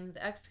then,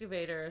 the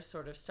excavator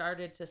sort of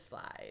started to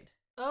slide.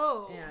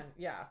 Oh.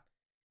 And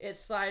it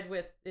slid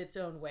with its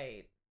own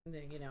weight.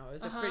 It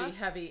was a pretty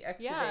heavy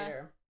excavator.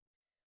 Yeah.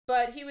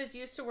 But he was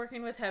used to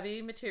working with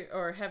heavy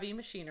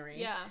machinery.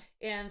 Yeah.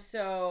 And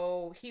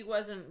so he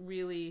wasn't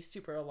really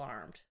super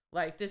alarmed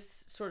Like,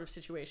 this sort of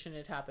situation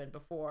had happened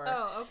before.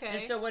 Oh, okay.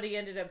 And so what he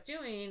ended up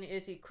doing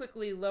is he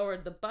quickly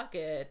lowered the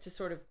bucket to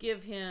sort of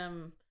give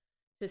him,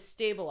 to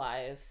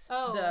stabilize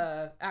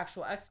the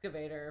actual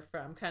excavator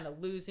from kind of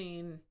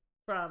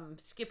from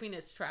skipping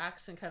its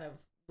tracks and kind of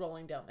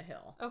rolling down the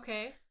hill.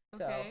 Okay.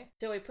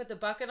 So he put the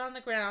bucket on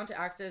the ground to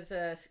act as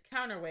a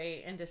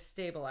counterweight and to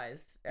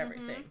stabilize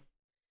everything.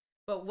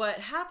 But what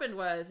happened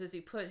is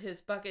he put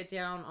his bucket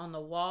down on the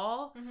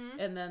wall,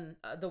 and then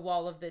the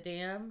wall of the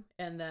dam,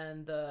 and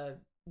then the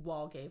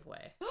wall gave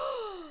way.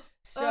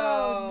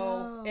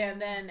 So,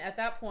 and then at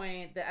that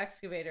point, the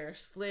excavator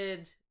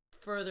slid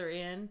further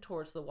in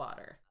towards the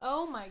water.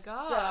 Oh my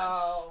gosh.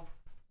 So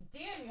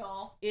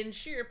Daniel, in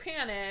sheer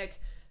panic,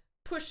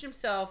 pushed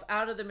himself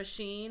out of the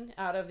machine,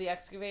 out of the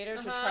excavator,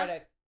 to try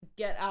to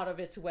get out of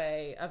its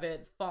way of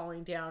it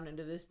falling down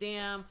into this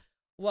dam,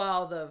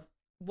 while the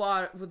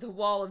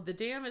wall of the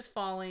dam is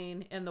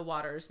falling and the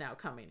water is now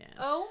coming in.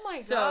 Oh my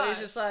gosh. So he's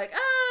just like,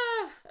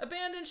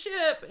 abandoned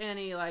ship, and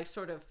he like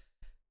sort of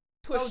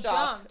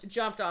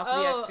jumped off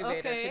the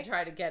excavator to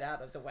try to get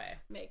out of the way.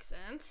 Makes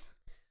sense.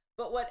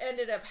 But what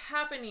ended up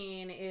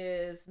happening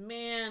is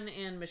man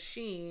and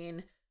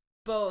machine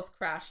both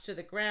crashed to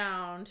the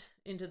ground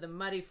into the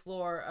muddy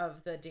floor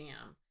of the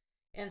dam.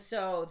 And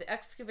so the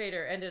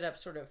excavator ended up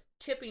sort of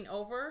tipping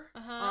over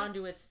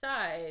onto its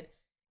side,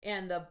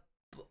 and the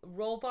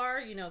roll bar,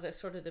 you know, the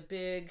sort of the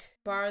big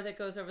bar that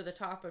goes over the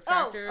top of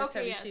tractors.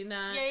 Have you seen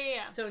that?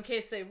 Yeah. So in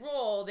case they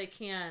roll, they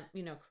can't,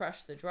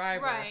 crush the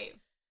driver. Right.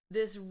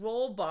 This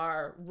roll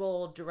bar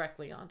rolled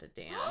directly onto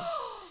Dan.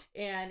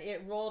 And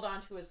it rolled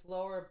onto his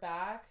lower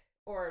back,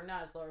 or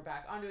not his lower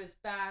back, onto his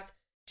back,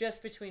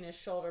 just between his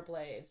shoulder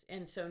blades.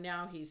 And so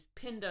now he's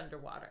pinned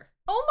underwater.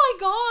 Oh my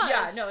gosh.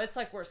 Yeah, no, it's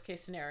like worst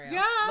case scenario.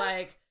 Yeah.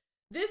 Like,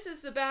 this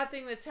is the bad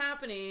thing that's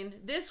happening.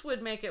 This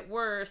would make it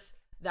worse.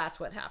 That's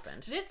what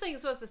happened. This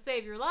thing's supposed to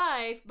save your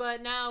life,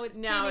 but now it's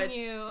pinning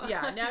you.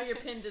 Yeah, now you're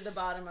pinned to the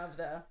bottom of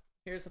the...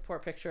 Here's a poor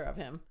picture of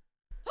him.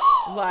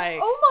 Like,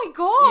 oh my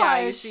gosh.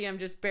 Yeah, you see him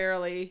just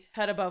barely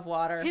head above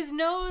water. His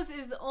nose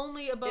is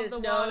only above the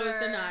water. His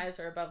nose and eyes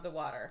are above the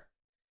water.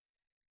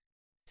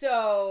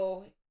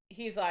 So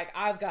he's like,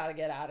 I've got to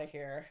get out of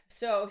here.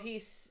 So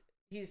he's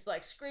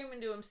like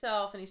screaming to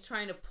himself, and he's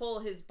trying to pull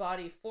his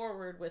body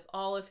forward with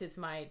all of his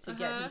might to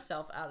get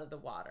himself out of the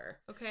water.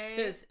 Okay.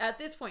 Because at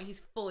this point,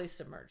 he's fully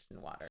submerged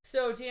in water.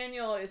 So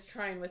Daniel is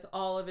trying with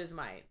all of his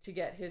might to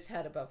get his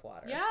head above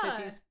water. Yeah. Because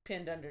he's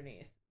pinned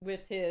underneath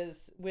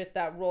with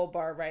that roll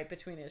bar right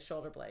between his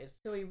shoulder blades.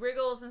 So he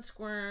wriggles and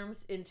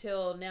squirms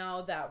until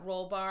now that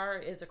roll bar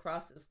is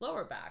across his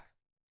lower back.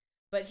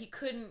 But he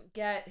couldn't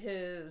get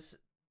his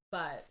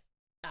butt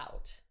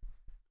out.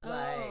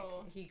 Like,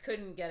 he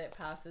couldn't get it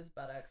past his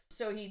buttocks.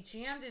 So he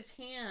jammed his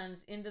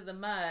hands into the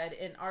mud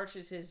and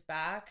arches his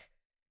back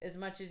as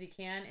much as he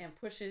can and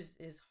pushes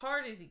as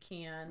hard as he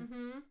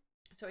can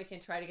so he can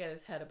try to get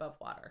his head above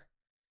water.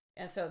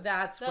 And so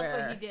that's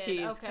where what he did.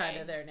 He's kind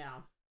of there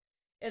now.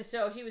 And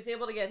so he was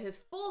able to get his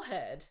full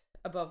head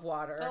above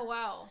water. Oh,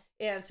 wow.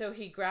 And so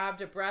he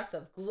grabbed a breath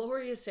of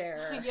glorious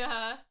air.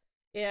 Yeah.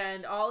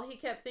 And all he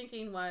kept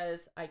thinking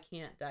was, I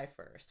can't die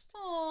first.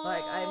 Aww.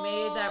 Like, I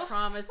made that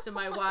promise to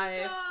my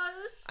wife.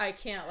 Gosh. I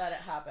can't let it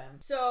happen.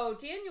 So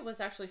Daniel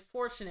was actually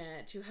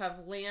fortunate to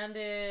have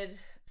landed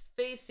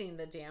facing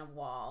the dam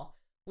wall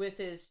with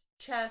his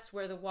chest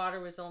where the water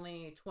was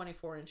only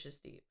 24 inches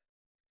deep.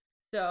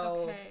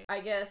 So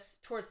I guess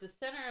towards the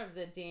center of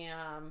the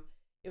dam,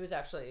 it was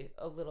actually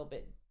a little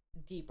bit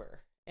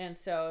deeper. And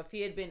so if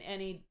he had been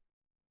any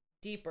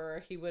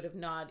deeper, he would have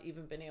not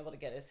even been able to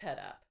get his head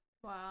up.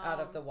 Wow. Out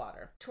of the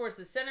water. Towards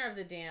the center of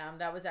the dam,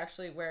 that was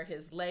actually where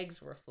his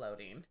legs were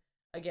floating,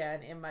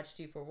 again, in much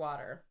deeper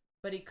water.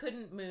 But he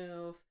couldn't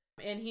move,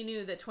 and he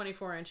knew that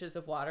 24 inches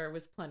of water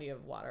was plenty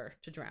of water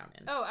to drown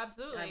in. Oh,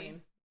 absolutely. I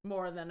mean,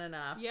 more than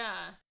enough.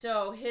 Yeah.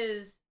 So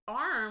his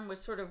arm was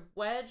sort of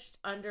wedged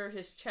under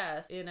his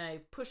chest in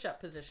a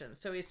push-up position.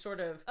 So he's sort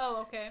of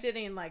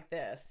sitting like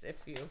this, if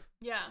you...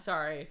 Yeah.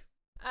 Sorry.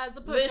 As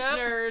a push-up.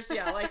 Listeners,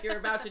 yeah, like you're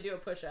about to do a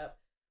push-up.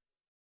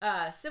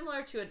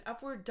 Similar to an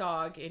upward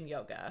dog in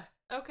yoga.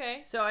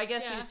 Okay. So I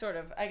guess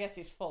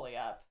he's fully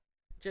up,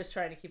 just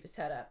trying to keep his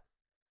head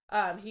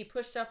up. He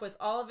pushed up with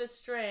all of his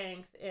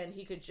strength, and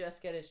he could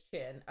just get his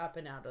chin up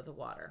and out of the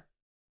water.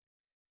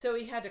 So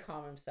he had to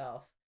calm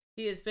himself.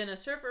 He has been a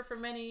surfer for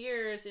many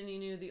years, and he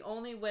knew the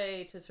only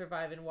way to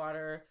survive in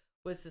water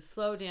was to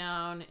slow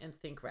down and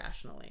think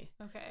rationally.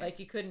 Okay. Like,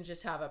 you couldn't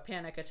just have a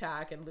panic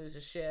attack and lose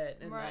his shit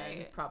and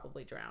then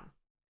probably drown.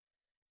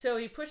 So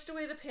he pushed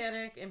away the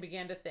panic and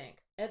began to think.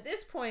 At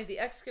this point, the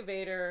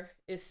excavator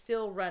is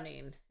still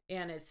running,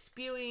 and it's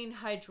spewing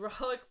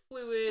hydraulic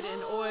fluid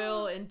and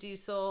oil and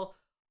diesel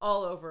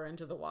all over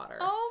into the water.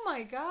 Oh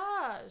my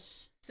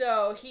gosh.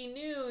 So he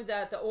knew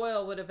that the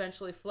oil would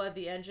eventually flood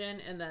the engine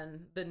and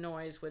then the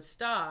noise would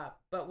stop.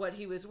 But what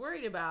he was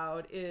worried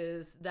about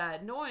is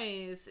that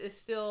noise is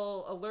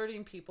still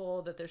alerting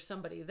people that there's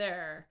somebody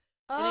there.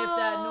 And if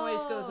that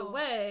noise goes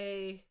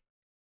away,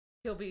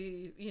 he'll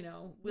be, you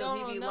know, No will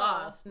he one be will know.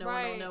 lost? No one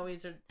Right. will know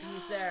he's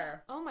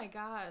there. Oh my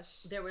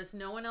gosh. There was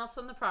no one else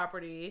on the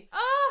property.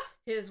 Ah!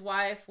 His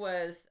wife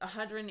was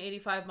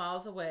 185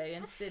 miles away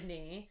in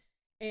Sydney.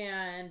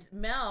 And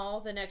Mel,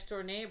 the next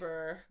door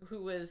neighbor,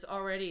 who was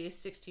already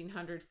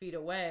 1,600 feet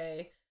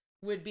away,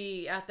 would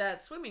be at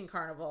that swimming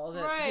carnival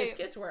that Right. his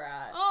kids were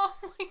at. Oh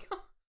my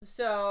god.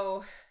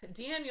 So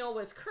Daniel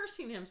was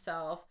cursing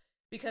himself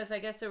because I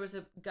guess there was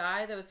a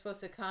guy that was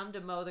supposed to come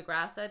to mow the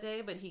grass that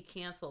day, but he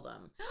canceled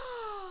him.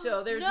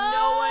 So there's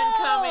no one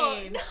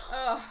coming. No.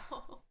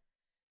 Oh.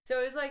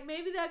 So he's like,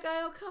 maybe that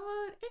guy will come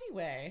on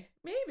anyway.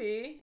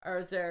 Maybe. Or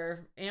is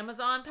there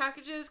Amazon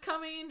packages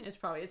coming? It's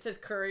probably, it says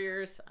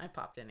couriers. I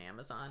popped in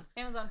Amazon.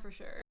 Amazon for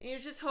sure. He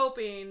was just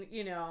hoping,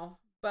 you know,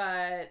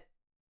 but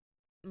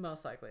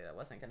most likely that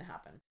wasn't going to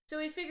happen. So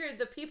he figured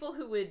the people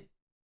who would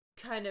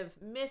kind of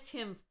miss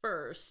him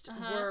first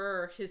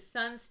were his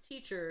son's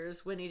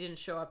teachers when he didn't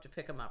show up to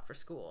pick him up for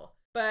school.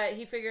 But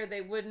he figured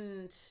they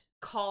wouldn't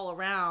call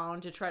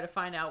around to try to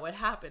find out what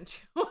happened to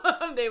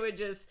him. They would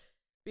just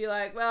be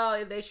like,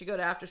 well, they should go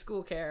to after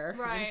school care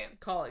and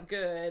call it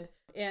good.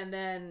 And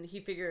then he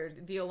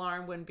figured the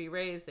alarm wouldn't be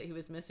raised that he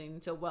was missing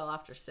until well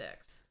after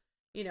 6.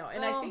 You know,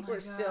 and I think we're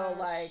still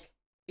like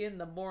in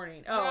the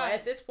morning. Oh,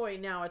 at this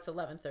point now it's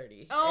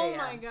 11:30 Oh a.m.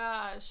 my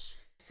gosh.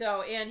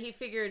 So, and he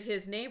figured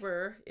his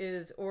neighbor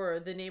or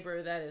the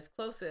neighbor that is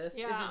closest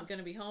isn't going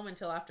to be home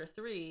until after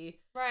 3.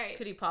 Right.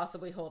 Could he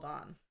possibly hold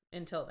on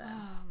until then?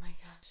 Oh my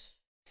gosh.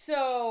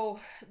 So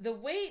the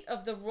weight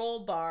of the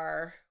roll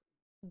bar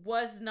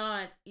was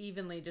not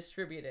evenly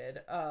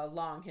distributed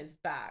along his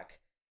back.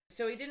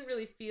 So he didn't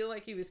really feel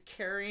like he was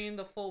carrying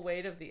the full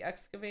weight of the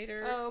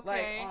excavator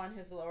like on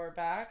his lower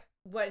back.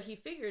 What he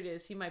figured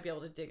is he might be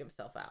able to dig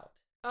himself out.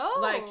 Oh.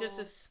 Like just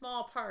a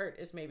small part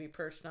is maybe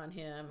perched on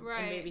him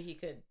and maybe he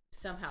could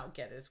somehow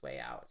get his way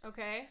out.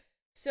 Okay.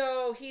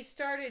 So he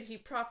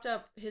propped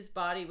up his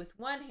body with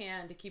one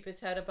hand to keep his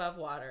head above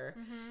water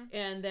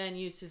and then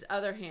used his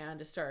other hand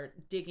to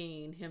start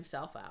digging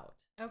himself out.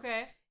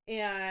 Okay.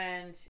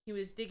 And he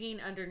was digging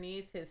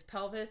underneath his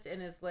pelvis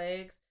and his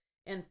legs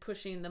and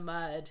pushing the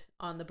mud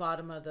on the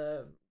bottom of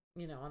the,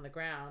 you know, on the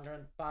ground or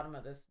on the bottom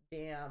of this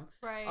dam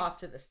off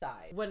to the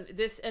side. When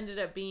this ended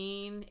up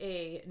being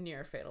a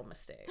near fatal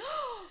mistake.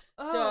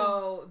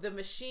 So the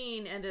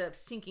machine ended up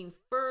sinking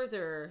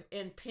further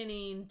and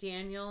pinning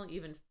Daniel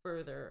even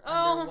further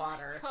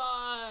underwater. Oh my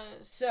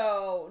gosh.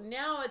 So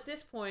now at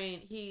this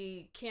point,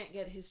 he can't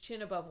get his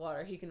chin above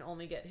water. He can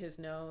only get his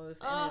nose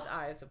and his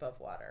eyes above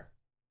water.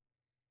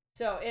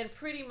 So, and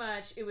pretty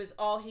much it was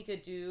all he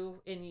could do,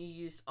 and he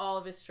used all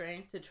of his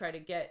strength to try to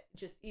get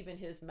just even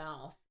his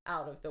mouth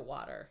out of the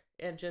water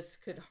and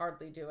just could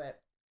hardly do it.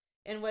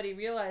 And what he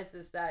realized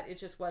is that it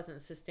just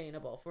wasn't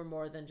sustainable for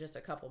more than just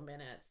a couple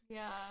minutes.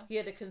 Yeah. He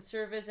had to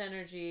conserve his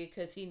energy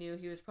because he knew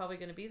he was probably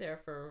going to be there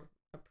for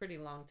a pretty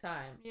long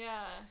time.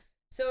 Yeah.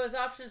 So his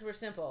options were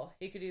simple.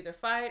 He could either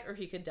fight or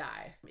he could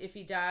die. If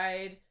he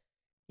died,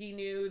 he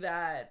knew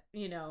that,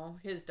 you know,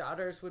 his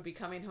daughters would be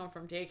coming home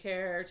from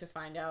daycare to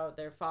find out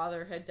their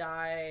father had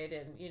died.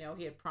 And, you know,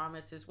 he had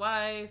promised his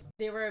wife.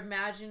 They were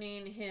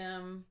imagining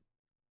him,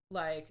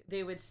 like,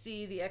 they would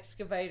see the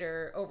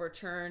excavator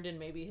overturned and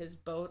maybe his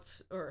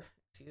boots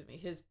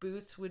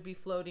would be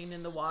floating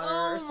in the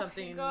water or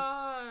something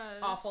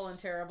awful and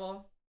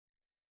terrible.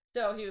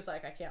 So he was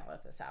like, I can't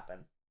let this happen.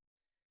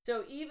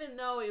 So even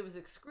though it was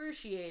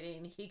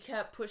excruciating, he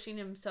kept pushing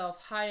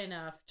himself high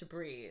enough to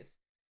breathe.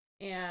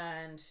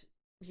 And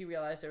he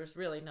realized there was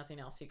really nothing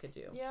else he could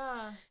do.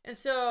 Yeah. And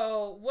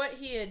so what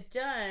he had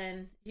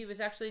done, he was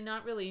actually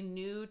not really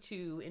new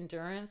to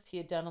endurance. He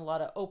had done a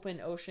lot of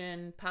open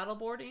ocean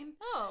paddleboarding.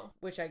 Oh.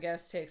 Which I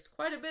guess takes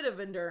quite a bit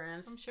of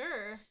endurance. I'm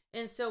sure.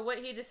 And so what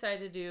he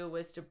decided to do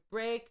was to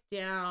break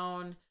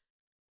down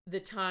the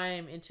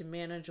time into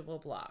manageable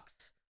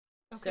blocks.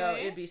 Okay. So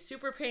it'd be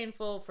super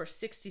painful for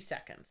 60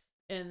 seconds.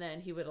 And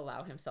then he would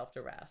allow himself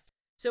to rest.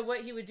 So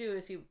what he would do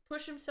is he would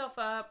push himself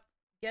up,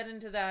 get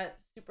into that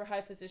super high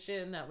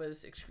position that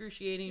was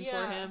excruciating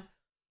for him,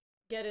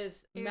 get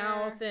his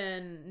mouth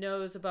and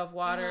nose above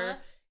water,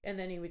 and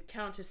then he would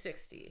count to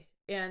 60.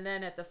 And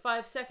then at the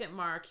 5-second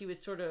mark, he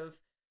would sort of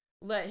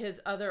let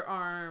his other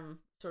arm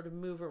sort of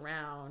move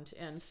around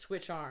and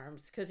switch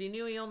arms because he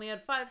knew he only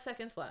had 5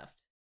 seconds left.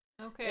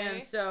 Okay.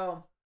 And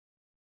so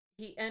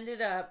he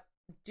ended up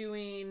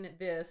doing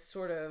this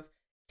sort of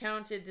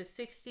counted to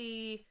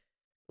 60,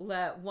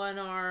 let one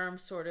arm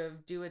sort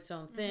of do its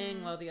own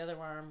thing while the other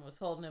arm was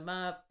holding him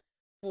up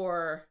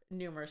for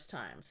numerous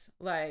times.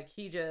 Like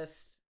he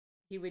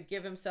would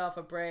give himself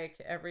a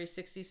break every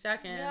 60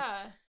 seconds. Yeah.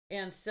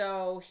 And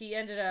so he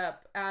ended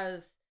up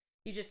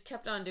he just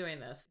kept on doing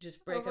this,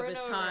 just break up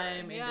his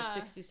time into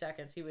 60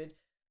 seconds. He would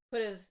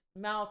put his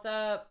mouth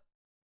up,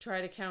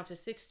 try to count to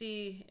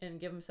 60 and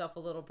give himself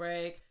a little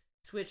break,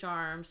 switch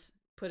arms,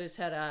 put his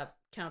head up,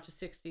 count to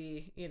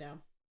 60, you know.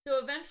 So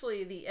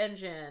eventually the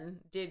engine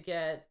did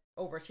get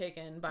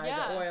overtaken by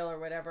the oil or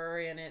whatever,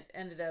 and it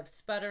ended up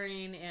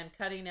sputtering and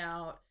cutting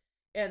out,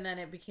 And then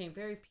it became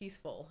very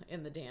peaceful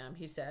in the dam,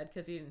 he said,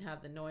 because he didn't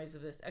have the noise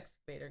of this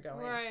excavator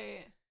going.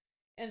 Right.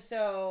 And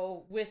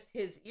so with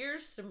his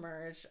ears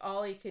submerged,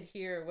 all he could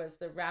hear was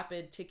the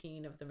rapid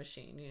ticking of the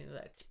machine. You know,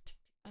 that tick, tick,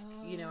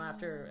 tick, you know,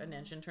 after an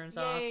engine turns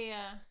off.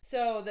 Yeah.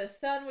 So the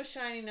sun was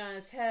shining on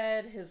his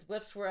head. His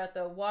lips were at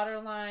the water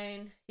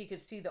line. He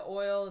could see the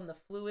oil and the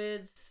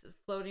fluids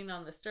floating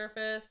on the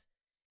surface.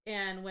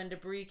 And when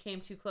debris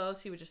came too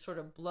close, he would just sort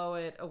of blow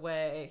it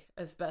away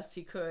as best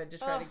he could to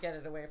try to get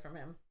it away from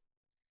him.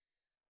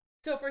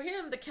 So for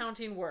him, the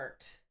counting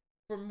worked.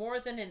 For more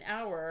than an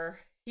hour,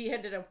 he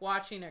ended up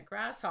watching a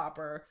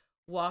grasshopper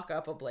walk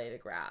up a blade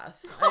of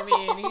grass. I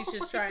mean, he's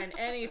just trying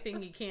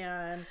anything he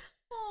can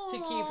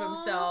to keep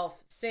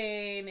himself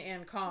sane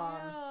and calm.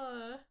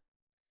 Yeah.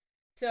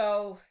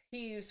 So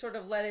he sort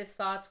of let his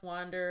thoughts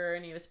wander,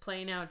 and he was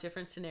playing out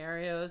different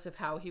scenarios of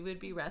how he would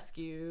be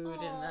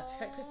rescued and that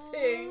type of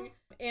thing.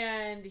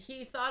 And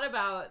he thought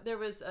about, there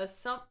was a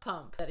sump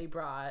pump that he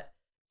brought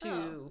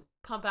to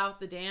pump out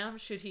the dam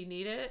should he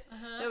need it.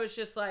 That was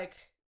just like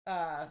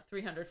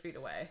 300 feet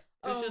away.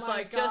 It was just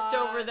like just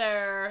over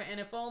there, and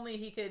if only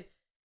he could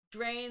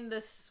drain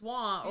the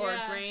swamp or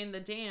drain the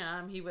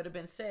dam, he would have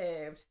been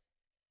saved.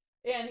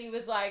 And he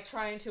was like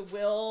trying to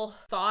will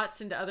thoughts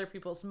into other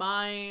people's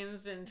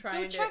minds and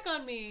trying to check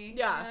on me.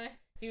 Yeah.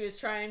 He was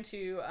trying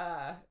to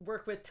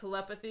work with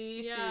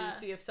telepathy to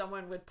see if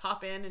someone would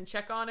pop in and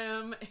check on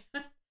him.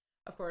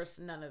 Of course,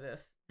 none of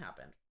this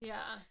happened.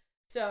 Yeah.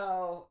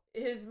 So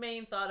his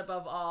main thought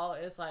above all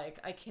is like,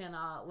 I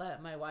cannot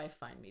let my wife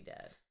find me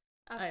dead.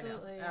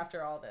 Absolutely. I know,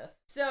 after all this.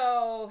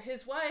 So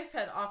his wife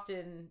had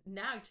often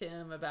nagged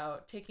him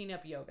about taking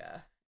up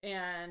yoga.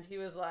 And he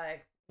was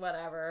like,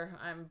 whatever,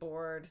 I'm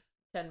bored.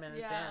 10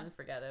 minutes in,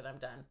 forget it, I'm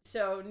done.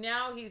 So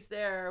now he's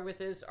there with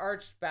his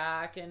arched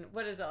back and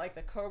what is it, like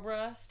the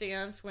cobra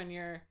stance when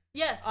you're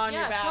on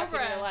your back cobra.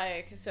 And you're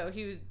like, so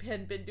he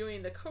had been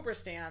doing the cobra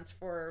stance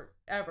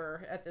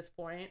forever at this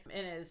point.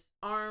 And his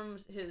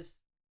arms, his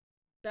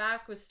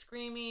back was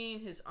screaming,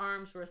 his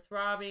arms were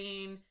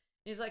throbbing.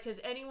 He's like, has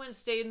anyone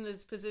stayed in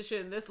this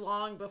position this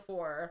long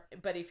before?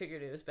 But he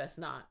figured it was best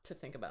not to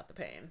think about the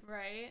pain.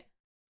 Right.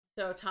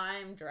 So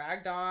time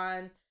dragged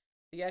on.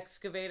 The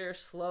excavator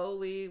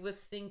slowly was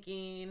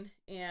sinking,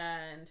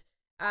 and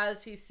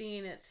as he's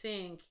seeing it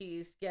sink,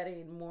 he's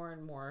getting more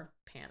and more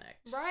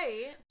panicked.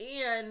 Right.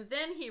 And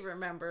then he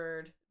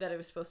remembered that it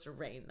was supposed to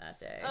rain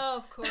that day. Oh,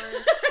 of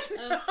course.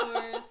 Of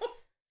course.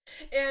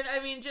 And, I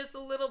mean, just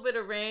a little bit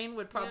of rain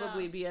would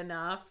probably be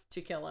enough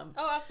to kill him.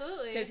 Oh,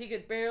 absolutely. Because he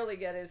could barely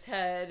get his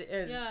head,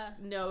 his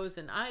nose,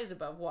 and eyes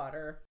above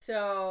water.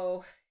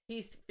 So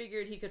he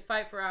figured he could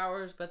fight for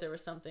hours, but there were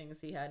some things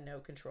he had no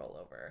control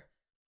over.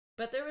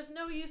 But there was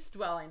no use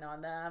dwelling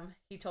on them,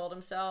 he told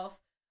himself.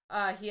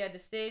 He had to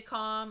stay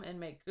calm and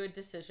make good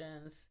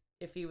decisions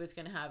if he was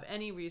going to have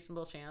any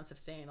reasonable chance of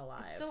staying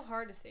alive. It's so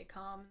hard to stay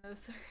calm in those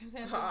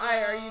circumstances.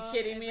 Are you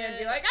kidding me? And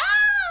be like,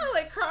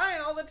 like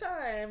crying all the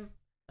time.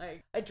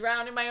 Like, I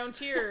drown in my own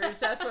tears.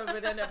 That's what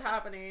would end up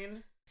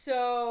happening.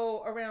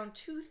 So around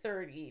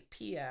 2:30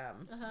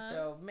 p.m.,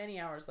 so many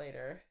hours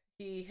later,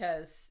 he's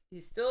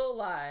still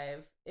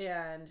alive,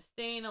 and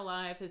staying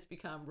alive has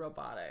become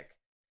robotic.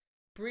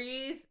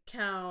 Breathe,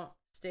 count,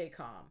 stay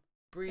calm.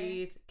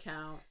 Breathe,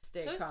 count,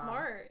 stay calm. So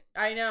smart.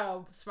 I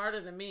know,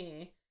 smarter than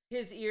me.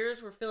 His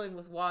ears were filling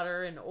with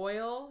water and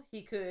oil.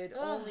 He could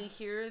only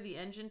hear the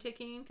engine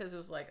ticking because it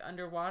was like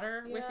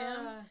underwater with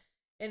him.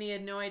 And he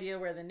had no idea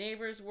where the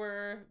neighbors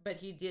were, but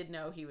he did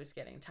know he was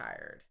getting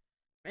tired.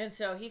 And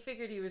so he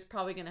figured he was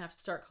probably going to have to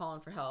start calling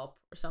for help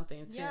or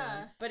something soon.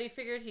 But he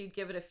figured he'd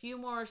give it a few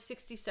more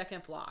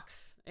 60-second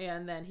blocks,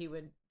 and then he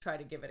would try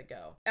to give it a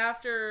go.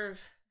 After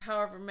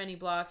however many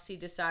blocks he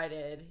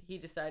started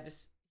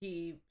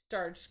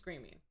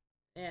screaming.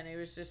 And he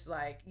was just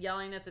like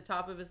yelling at the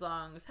top of his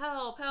lungs,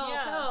 help, help,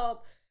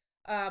 help.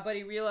 But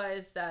he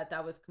realized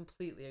that was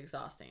completely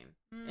exhausting.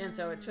 And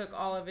so it took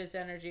all of his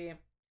energy.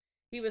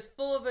 He was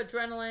full of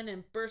adrenaline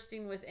and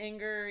bursting with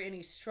anger, and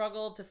he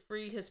struggled to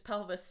free his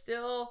pelvis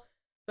still,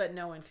 but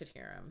no one could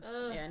hear him.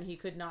 And he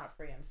could not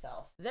free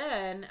himself.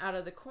 Then, out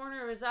of the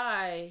corner of his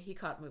eye, he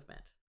caught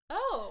movement.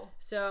 Oh.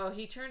 So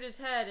he turned his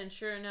head, and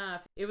sure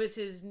enough, it was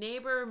his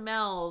neighbor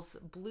Mel's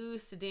blue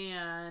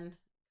sedan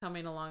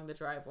coming along the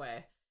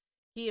driveway.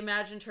 He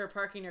imagined her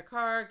parking her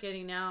car,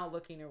 getting out,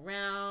 looking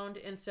around,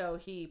 and so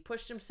he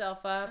pushed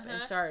himself up and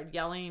started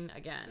yelling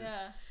again.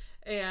 Yeah.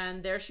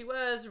 And there she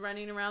was,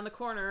 running around the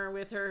corner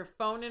with her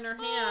phone in her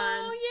hand.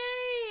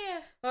 Oh,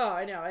 yay! Oh,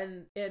 I know.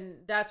 And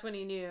that's when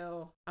he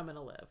knew, I'm going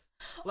to live.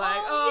 Like,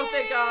 oh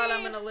thank God,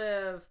 I'm going to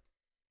live.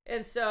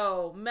 And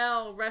so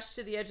Mel rushed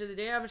to the edge of the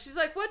dam, and she's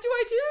like, what do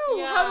I do?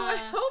 Yeah. How do I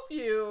help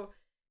you?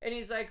 And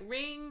he's like,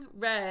 ring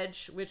Reg,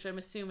 which I'm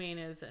assuming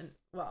is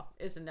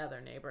another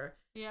neighbor.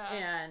 Yeah.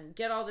 And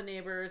get all the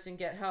neighbors and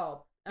get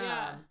help.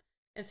 Yeah.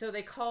 And so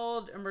they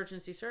called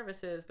emergency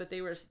services, but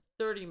they were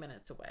 30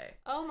 minutes away.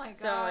 Oh my gosh.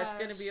 So it's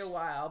going to be a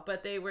while.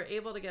 But they were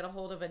able to get a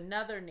hold of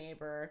another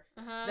neighbor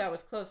that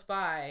was close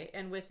by.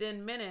 And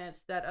within minutes,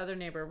 that other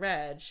neighbor,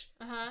 Reg,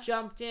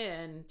 jumped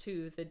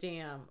into the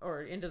dam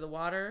or into the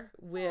water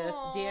with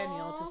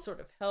Daniel to sort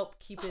of help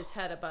keep his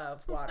head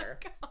above water.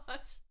 Oh my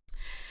gosh.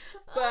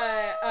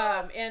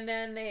 But, and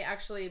then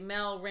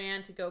Mel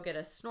ran to go get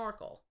a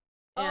snorkel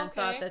and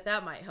thought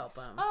that might help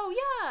him. Oh,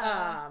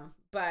 yeah.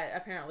 But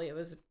apparently it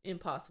was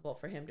impossible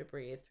for him to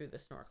breathe through the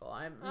snorkel.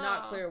 I'm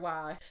not clear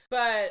why.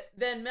 But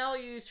then Mel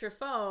used her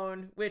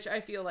phone, which I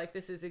feel like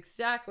this is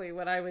exactly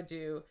what I would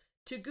do,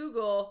 to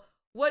Google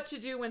what to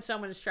do when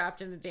someone is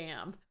trapped in a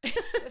dam.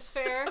 That's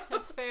fair.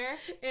 That's fair.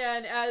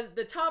 And at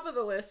the top of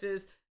the list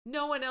is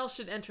no one else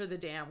should enter the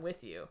dam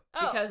with you.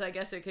 Because I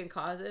guess it can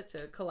cause it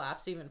to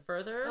collapse even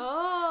further.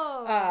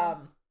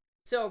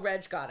 So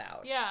Reg got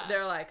out. Yeah.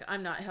 They're like,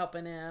 I'm not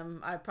helping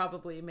him. I'm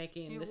probably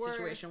making the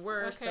situation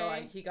worse. Okay.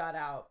 So he got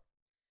out.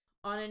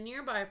 On a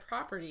nearby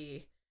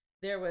property,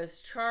 there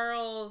was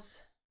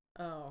Charles,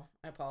 I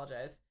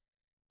apologize,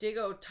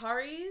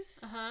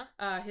 Digotari's.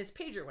 His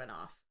pager went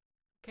off.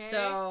 Okay.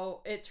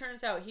 So it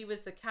turns out he was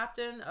the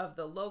captain of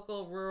the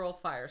local rural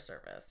fire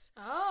service.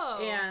 Oh.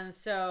 And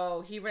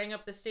so he rang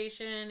up the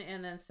station,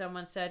 and then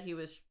someone said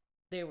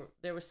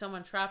there was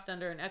someone trapped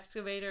under an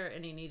excavator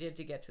and he needed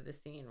to get to the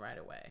scene right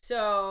away.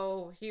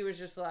 So he was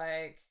just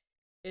like,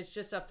 it's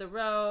just up the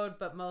road,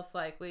 but most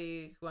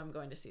likely who I'm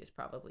going to see is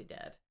probably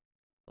dead.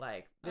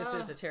 Like, this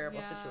is a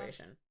terrible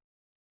situation.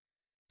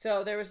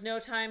 So there was no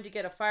time to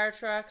get a fire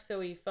truck,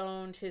 so he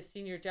phoned his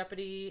senior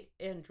deputy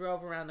and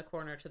drove around the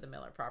corner to the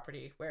Miller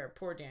property where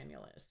poor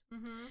Daniel is.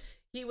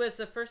 He was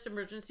the first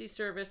emergency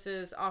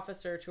services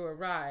officer to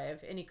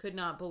arrive, and he could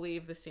not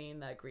believe the scene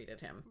that greeted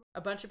him.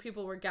 A bunch of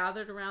people were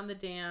gathered around the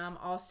dam,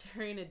 all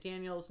staring at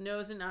Daniel's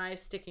nose and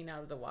eyes sticking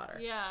out of the water.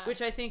 Yeah.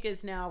 Which I think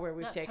is now where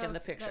we've taken the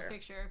picture. That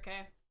picture,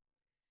 okay.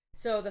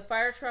 So the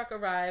fire truck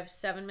arrived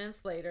 7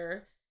 minutes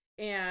later,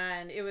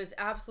 and it was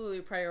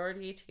absolutely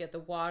priority to get the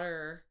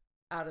water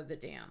out of the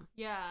dam.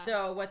 Yeah.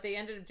 So what they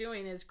ended up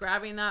doing is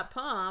grabbing that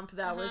pump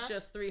that was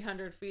just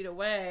 300 feet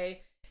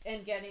away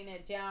and getting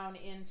it down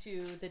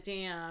into the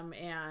dam,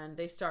 and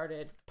they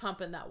started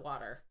pumping that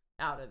water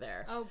out of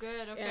there. Oh,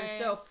 good. Okay. And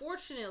so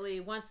fortunately,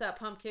 once that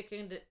pump kicked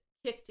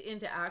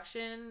into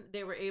action,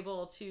 they were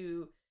able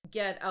to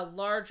get a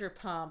larger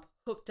pump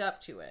hooked up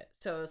to it.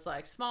 So it's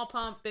like small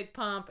pump, big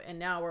pump, and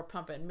now we're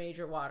pumping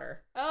major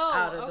water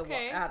out of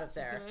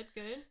there.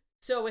 Good.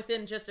 So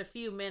within just a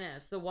few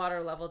minutes, the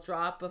water level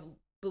dropped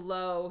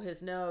below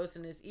his nose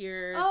and his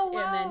ears,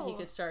 and then he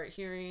could start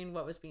hearing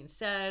what was being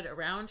said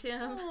around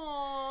him.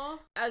 Aww.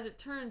 As it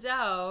turns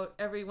out,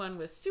 everyone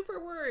was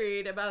super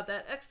worried about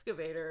that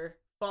excavator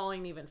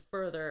falling even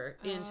further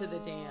into the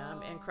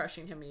dam and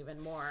crushing him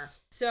even more.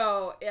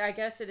 So I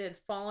guess it had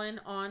fallen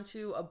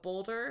onto a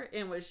boulder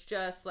and was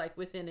just like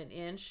within an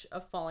inch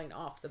of falling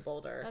off the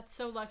boulder. That's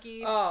so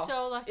lucky. Oh,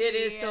 so lucky. It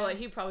is so lucky.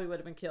 He probably would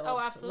have been killed. Oh,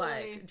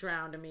 absolutely. Like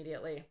drowned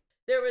immediately.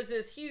 There was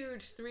this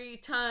huge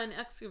 3-ton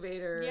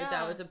excavator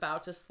that was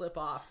about to slip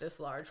off this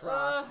large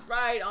rock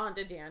right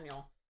onto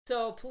Daniel.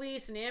 So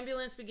police and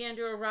ambulance began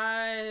to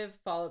arrive,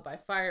 followed by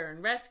fire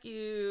and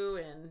rescue,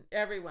 and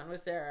everyone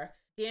was there.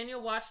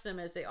 Daniel watched them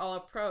as they all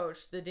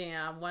approached the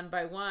dam one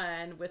by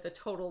one with a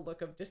total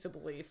look of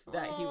disbelief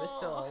that he was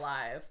still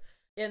alive.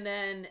 And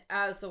then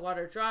as the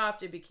water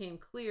dropped, it became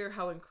clear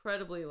how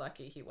incredibly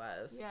lucky he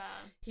was. Yeah.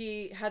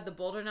 He had the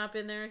boulder not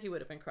been there, he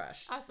would have been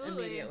crushed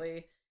Absolutely.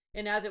 immediately.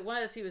 And as it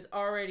was, he was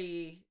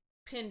already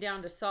pinned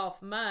down to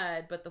soft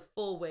mud, but the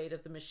full weight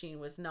of the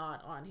machine was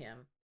not on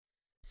him.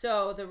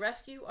 So the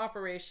rescue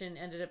operation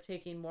ended up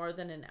taking more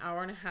than an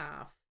hour and a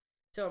half.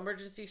 So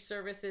emergency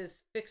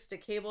services fixed a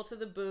cable to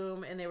the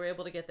boom, and they were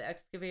able to get the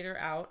excavator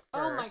out first.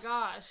 Oh my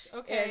gosh.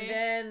 Okay. And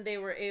then they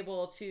were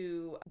able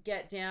to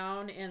get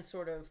down and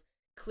sort of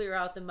clear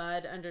out the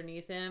mud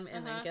underneath him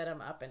and then get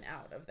him up and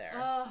out of there.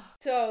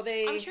 So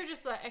I'm sure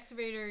just the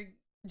excavator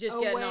just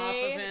away. getting off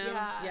of him.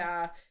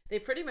 Yeah. They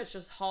pretty much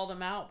just hauled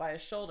him out by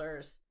his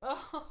shoulders.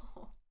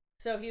 Oh.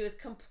 So he was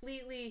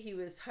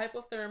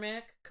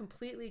hypothermic,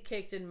 completely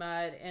caked in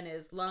mud, and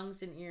his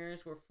lungs and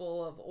ears were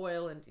full of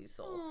oil and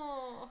diesel.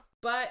 Oh.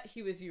 But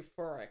he was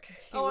euphoric.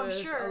 He I'm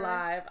was sure.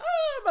 alive.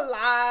 Oh, I'm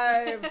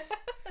alive.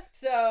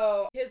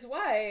 So his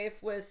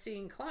wife was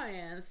seeing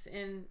clients,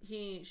 and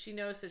she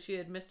noticed that she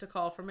had missed a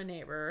call from a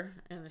neighbor,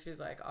 and she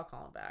was like, I'll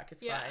call him back.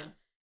 It's fine.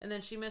 And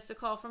then she missed a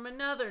call from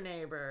another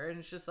neighbor, and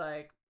it's just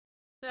like,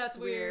 that's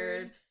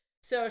weird.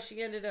 So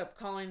she ended up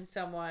calling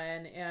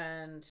someone,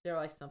 and they're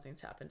like,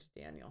 something's happened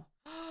to Daniel.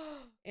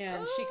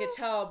 And she could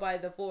tell by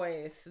the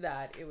voice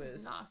that it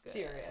was not good.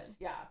 Serious.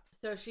 Yeah.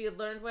 So she had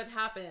learned what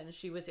happened.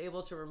 She was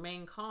able to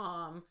remain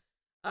calm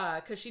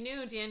because she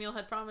knew Daniel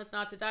had promised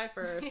not to die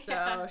first.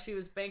 So she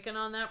was banking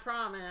on that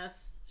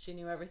promise. She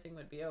knew everything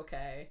would be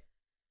okay.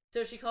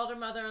 So she called her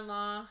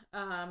mother-in-law,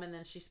 and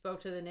then she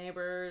spoke to the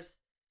neighbors.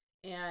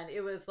 And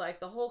it was like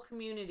the whole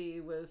community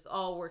was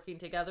all working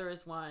together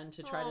as one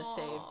to try to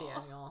save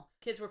Daniel.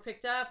 Kids were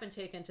picked up and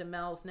taken to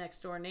Mel's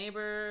next door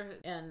neighbor,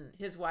 and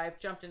his wife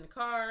jumped in the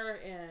car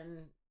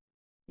and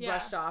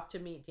rushed off to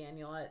meet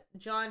Daniel at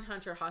John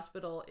Hunter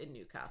Hospital in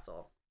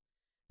Newcastle.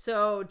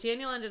 So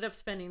Daniel ended up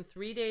spending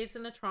 3 days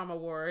in the trauma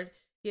ward.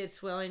 He had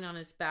swelling on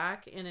his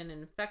back and an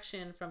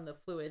infection from the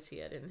fluids he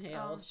had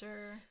inhaled. Oh,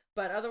 sure.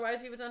 But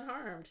otherwise, he was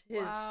unharmed.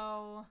 His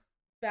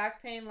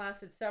back pain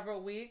lasted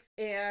several weeks,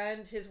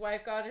 and his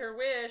wife got her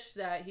wish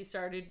that he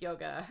started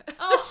yoga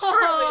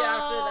shortly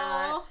after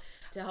that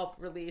to help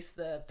release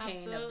the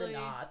pain of the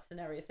knots and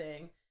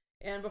everything.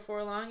 And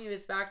before long, he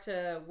was back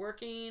to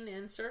working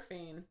and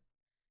surfing.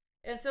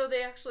 And so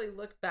they actually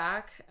looked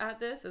back at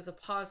this as a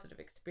positive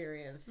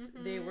experience.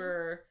 Mm-hmm.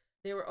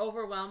 They were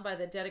overwhelmed by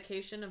the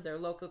dedication of their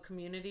local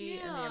community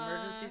and the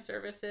emergency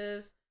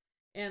services.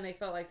 And they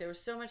felt like there was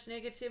so much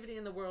negativity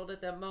in the world at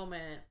that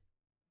moment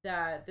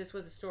that this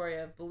was a story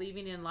of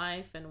believing in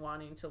life and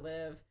wanting to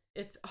live.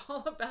 It's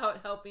all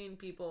about helping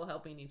people,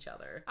 helping each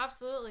other.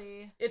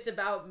 Absolutely. It's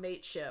about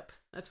mateship.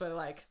 That's what I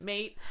like.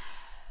 Mate.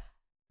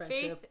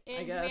 Friendship, faith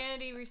in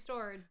humanity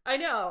restored. I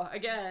know.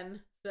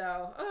 Again.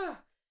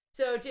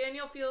 So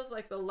Daniel feels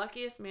like the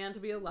luckiest man to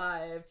be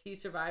alive. He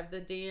survived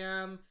the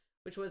dam,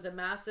 which was a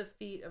massive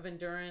feat of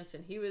endurance,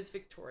 and he was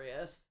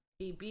victorious.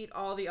 He beat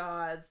all the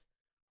odds,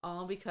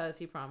 all because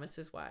he promised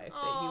his wife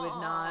that he would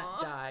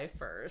not die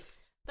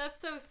first.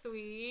 That's so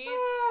sweet.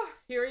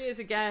 Here he is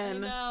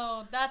again. I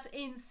know. That's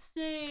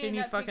insane. Can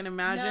you fucking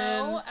imagine?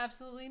 No,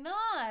 absolutely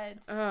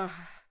not.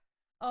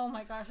 Oh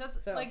my gosh.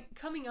 That's like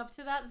coming up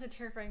to that is a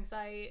terrifying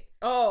sight.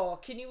 Oh,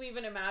 can you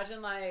even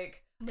imagine?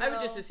 Like, no. I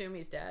would just assume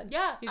he's dead.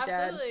 Yeah, he's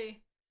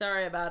absolutely. Dead.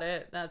 Sorry about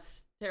it.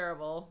 That's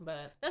terrible,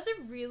 but that's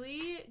a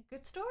really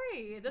good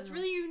story. That's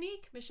really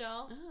unique,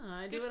 Michelle.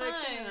 I do what I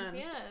can.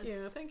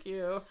 Yes. Thank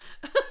you.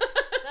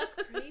 That's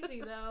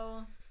crazy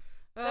though.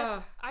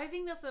 I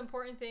think that's the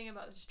important thing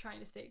about just trying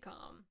to stay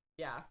calm.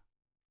 Yeah.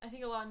 I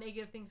think a lot of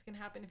negative things can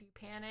happen if you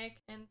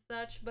panic and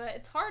such, but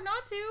it's hard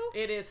not to.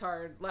 It is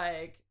hard.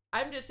 Like,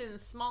 I'm just in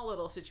small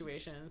little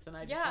situations and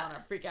I just want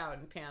to freak out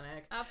and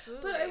panic.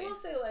 Absolutely. But I will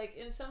say, like,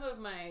 in some of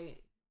my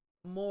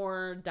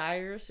more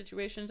dire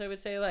situations, I would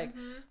say, like,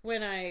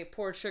 when I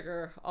poured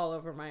sugar all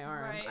over my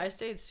arm, I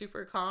stayed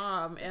super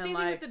calm. And same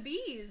like, thing with the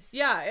bees.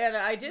 Yeah, and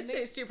I did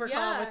stay super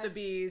calm with the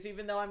bees,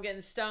 even though I'm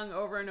getting stung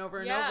over and over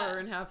and over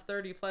and have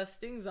 30 plus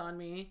stings on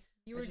me.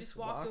 You were just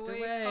walked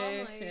away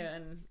calmly.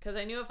 And because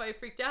I knew if I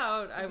freaked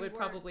out, I would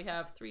probably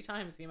have 3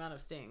 times the amount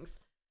of stings.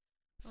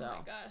 So. Oh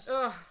my gosh.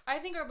 Ugh. I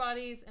think our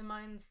bodies and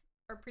minds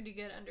are pretty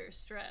good under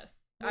stress.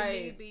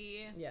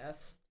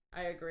 Yes,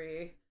 I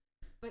agree.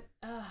 But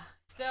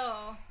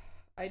still,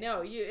 I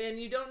know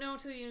you don't know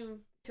till you're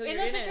in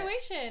that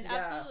situation.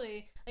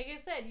 Absolutely, like I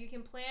said, you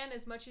can plan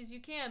as much as you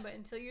can, but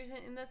until you're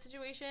in that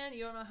situation,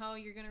 you don't know how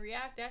you're gonna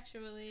react.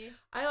 Actually,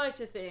 I like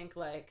to think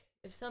like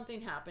if something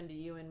happened to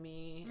you and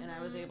me, and I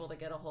was able to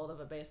get a hold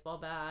of a baseball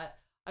bat,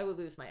 I would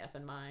lose my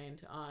effing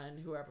mind on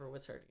whoever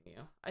was hurting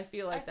you. I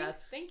feel like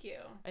thank you.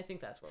 I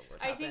think that's what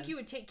would happen. I think you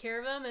would take care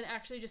of them and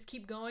actually just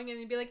keep going, and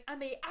then be like,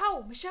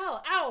 ow,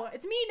 Michelle, ow,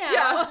 it's me now.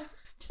 Yeah.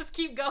 Just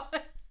keep going.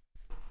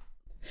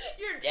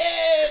 You're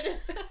dead. You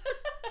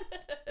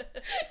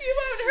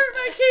won't hurt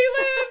my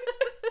Kaylin.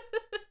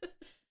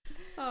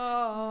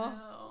 Oh,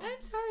 no.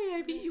 I'm sorry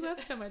I beat you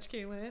up so much,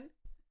 Kaylin.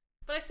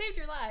 But I saved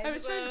your life. I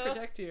was trying to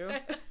protect you.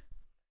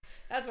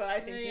 That's what I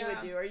think you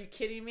would do. Are you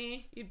kidding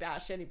me? You'd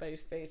bash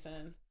anybody's face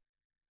in.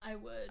 I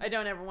would. I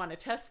don't ever want to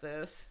test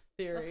this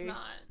theory. Let's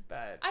not.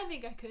 But I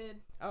think I could.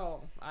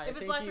 Oh, if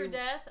it's life or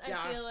death, I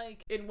feel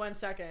like in 1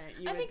 second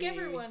you I think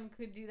everyone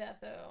could do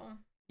that though.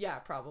 Yeah,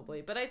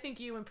 probably. But I think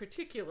you in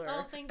particular.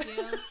 Oh, thank you.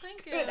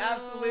 Thank you. Could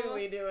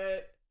absolutely do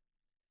it.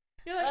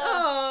 You're like,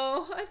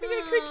 I think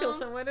I could kill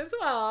someone as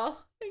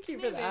well. Thank you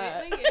for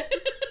that. Thank you.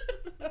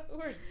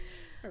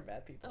 We're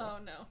bad people. Oh,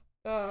 no.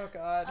 Oh,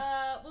 God.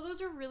 Well,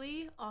 those are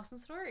really awesome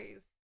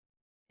stories.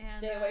 And,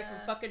 stay away from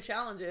fucking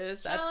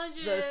challenges.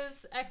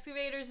 Challenges,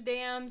 excavators,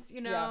 dams,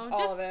 all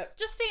just, of it.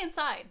 Just stay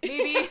inside.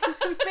 Maybe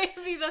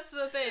that's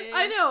the thing.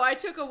 I know. I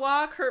took a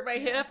walk, hurt my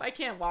hip. I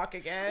can't walk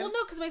again. Well,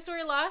 no, because my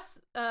story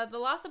the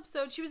last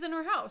episode, she was in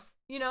her house,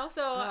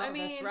 so, I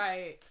mean. That's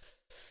right.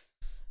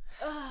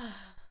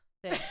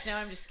 Thanks. Now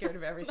I'm just scared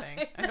of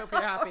everything. I hope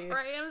you're happy.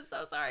 Right, I'm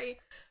so sorry.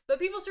 But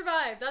people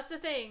survived. That's the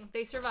thing.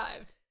 They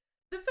survived.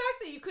 The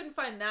fact that you couldn't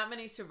find that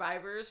many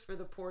survivors for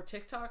the poor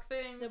TikTok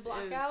things, the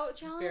blackout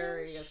challenge,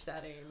 very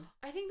upsetting.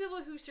 I think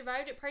people who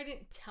survived it probably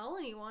didn't tell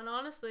anyone.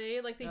 Honestly,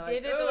 like they did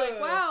it. They're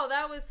like, "Wow,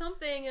 that was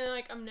something," and they're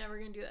like, "I'm never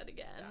gonna do that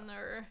again." Yeah.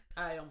 Or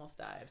I almost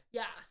died.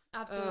 Yeah,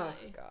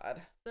 absolutely. Oh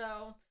God.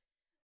 So,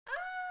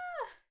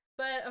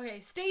 but okay,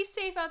 stay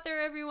safe out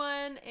there,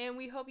 everyone, and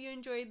we hope you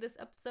enjoyed this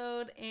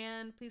episode.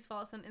 And please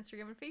follow us on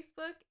Instagram and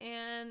Facebook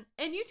and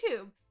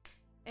YouTube.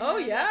 And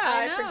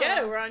I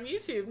forget we're on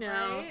YouTube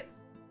now. Right?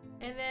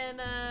 And then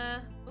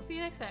we'll see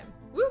you next time.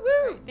 Woo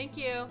woo! Right, thank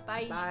you.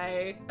 Bye.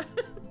 Bye.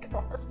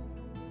 God.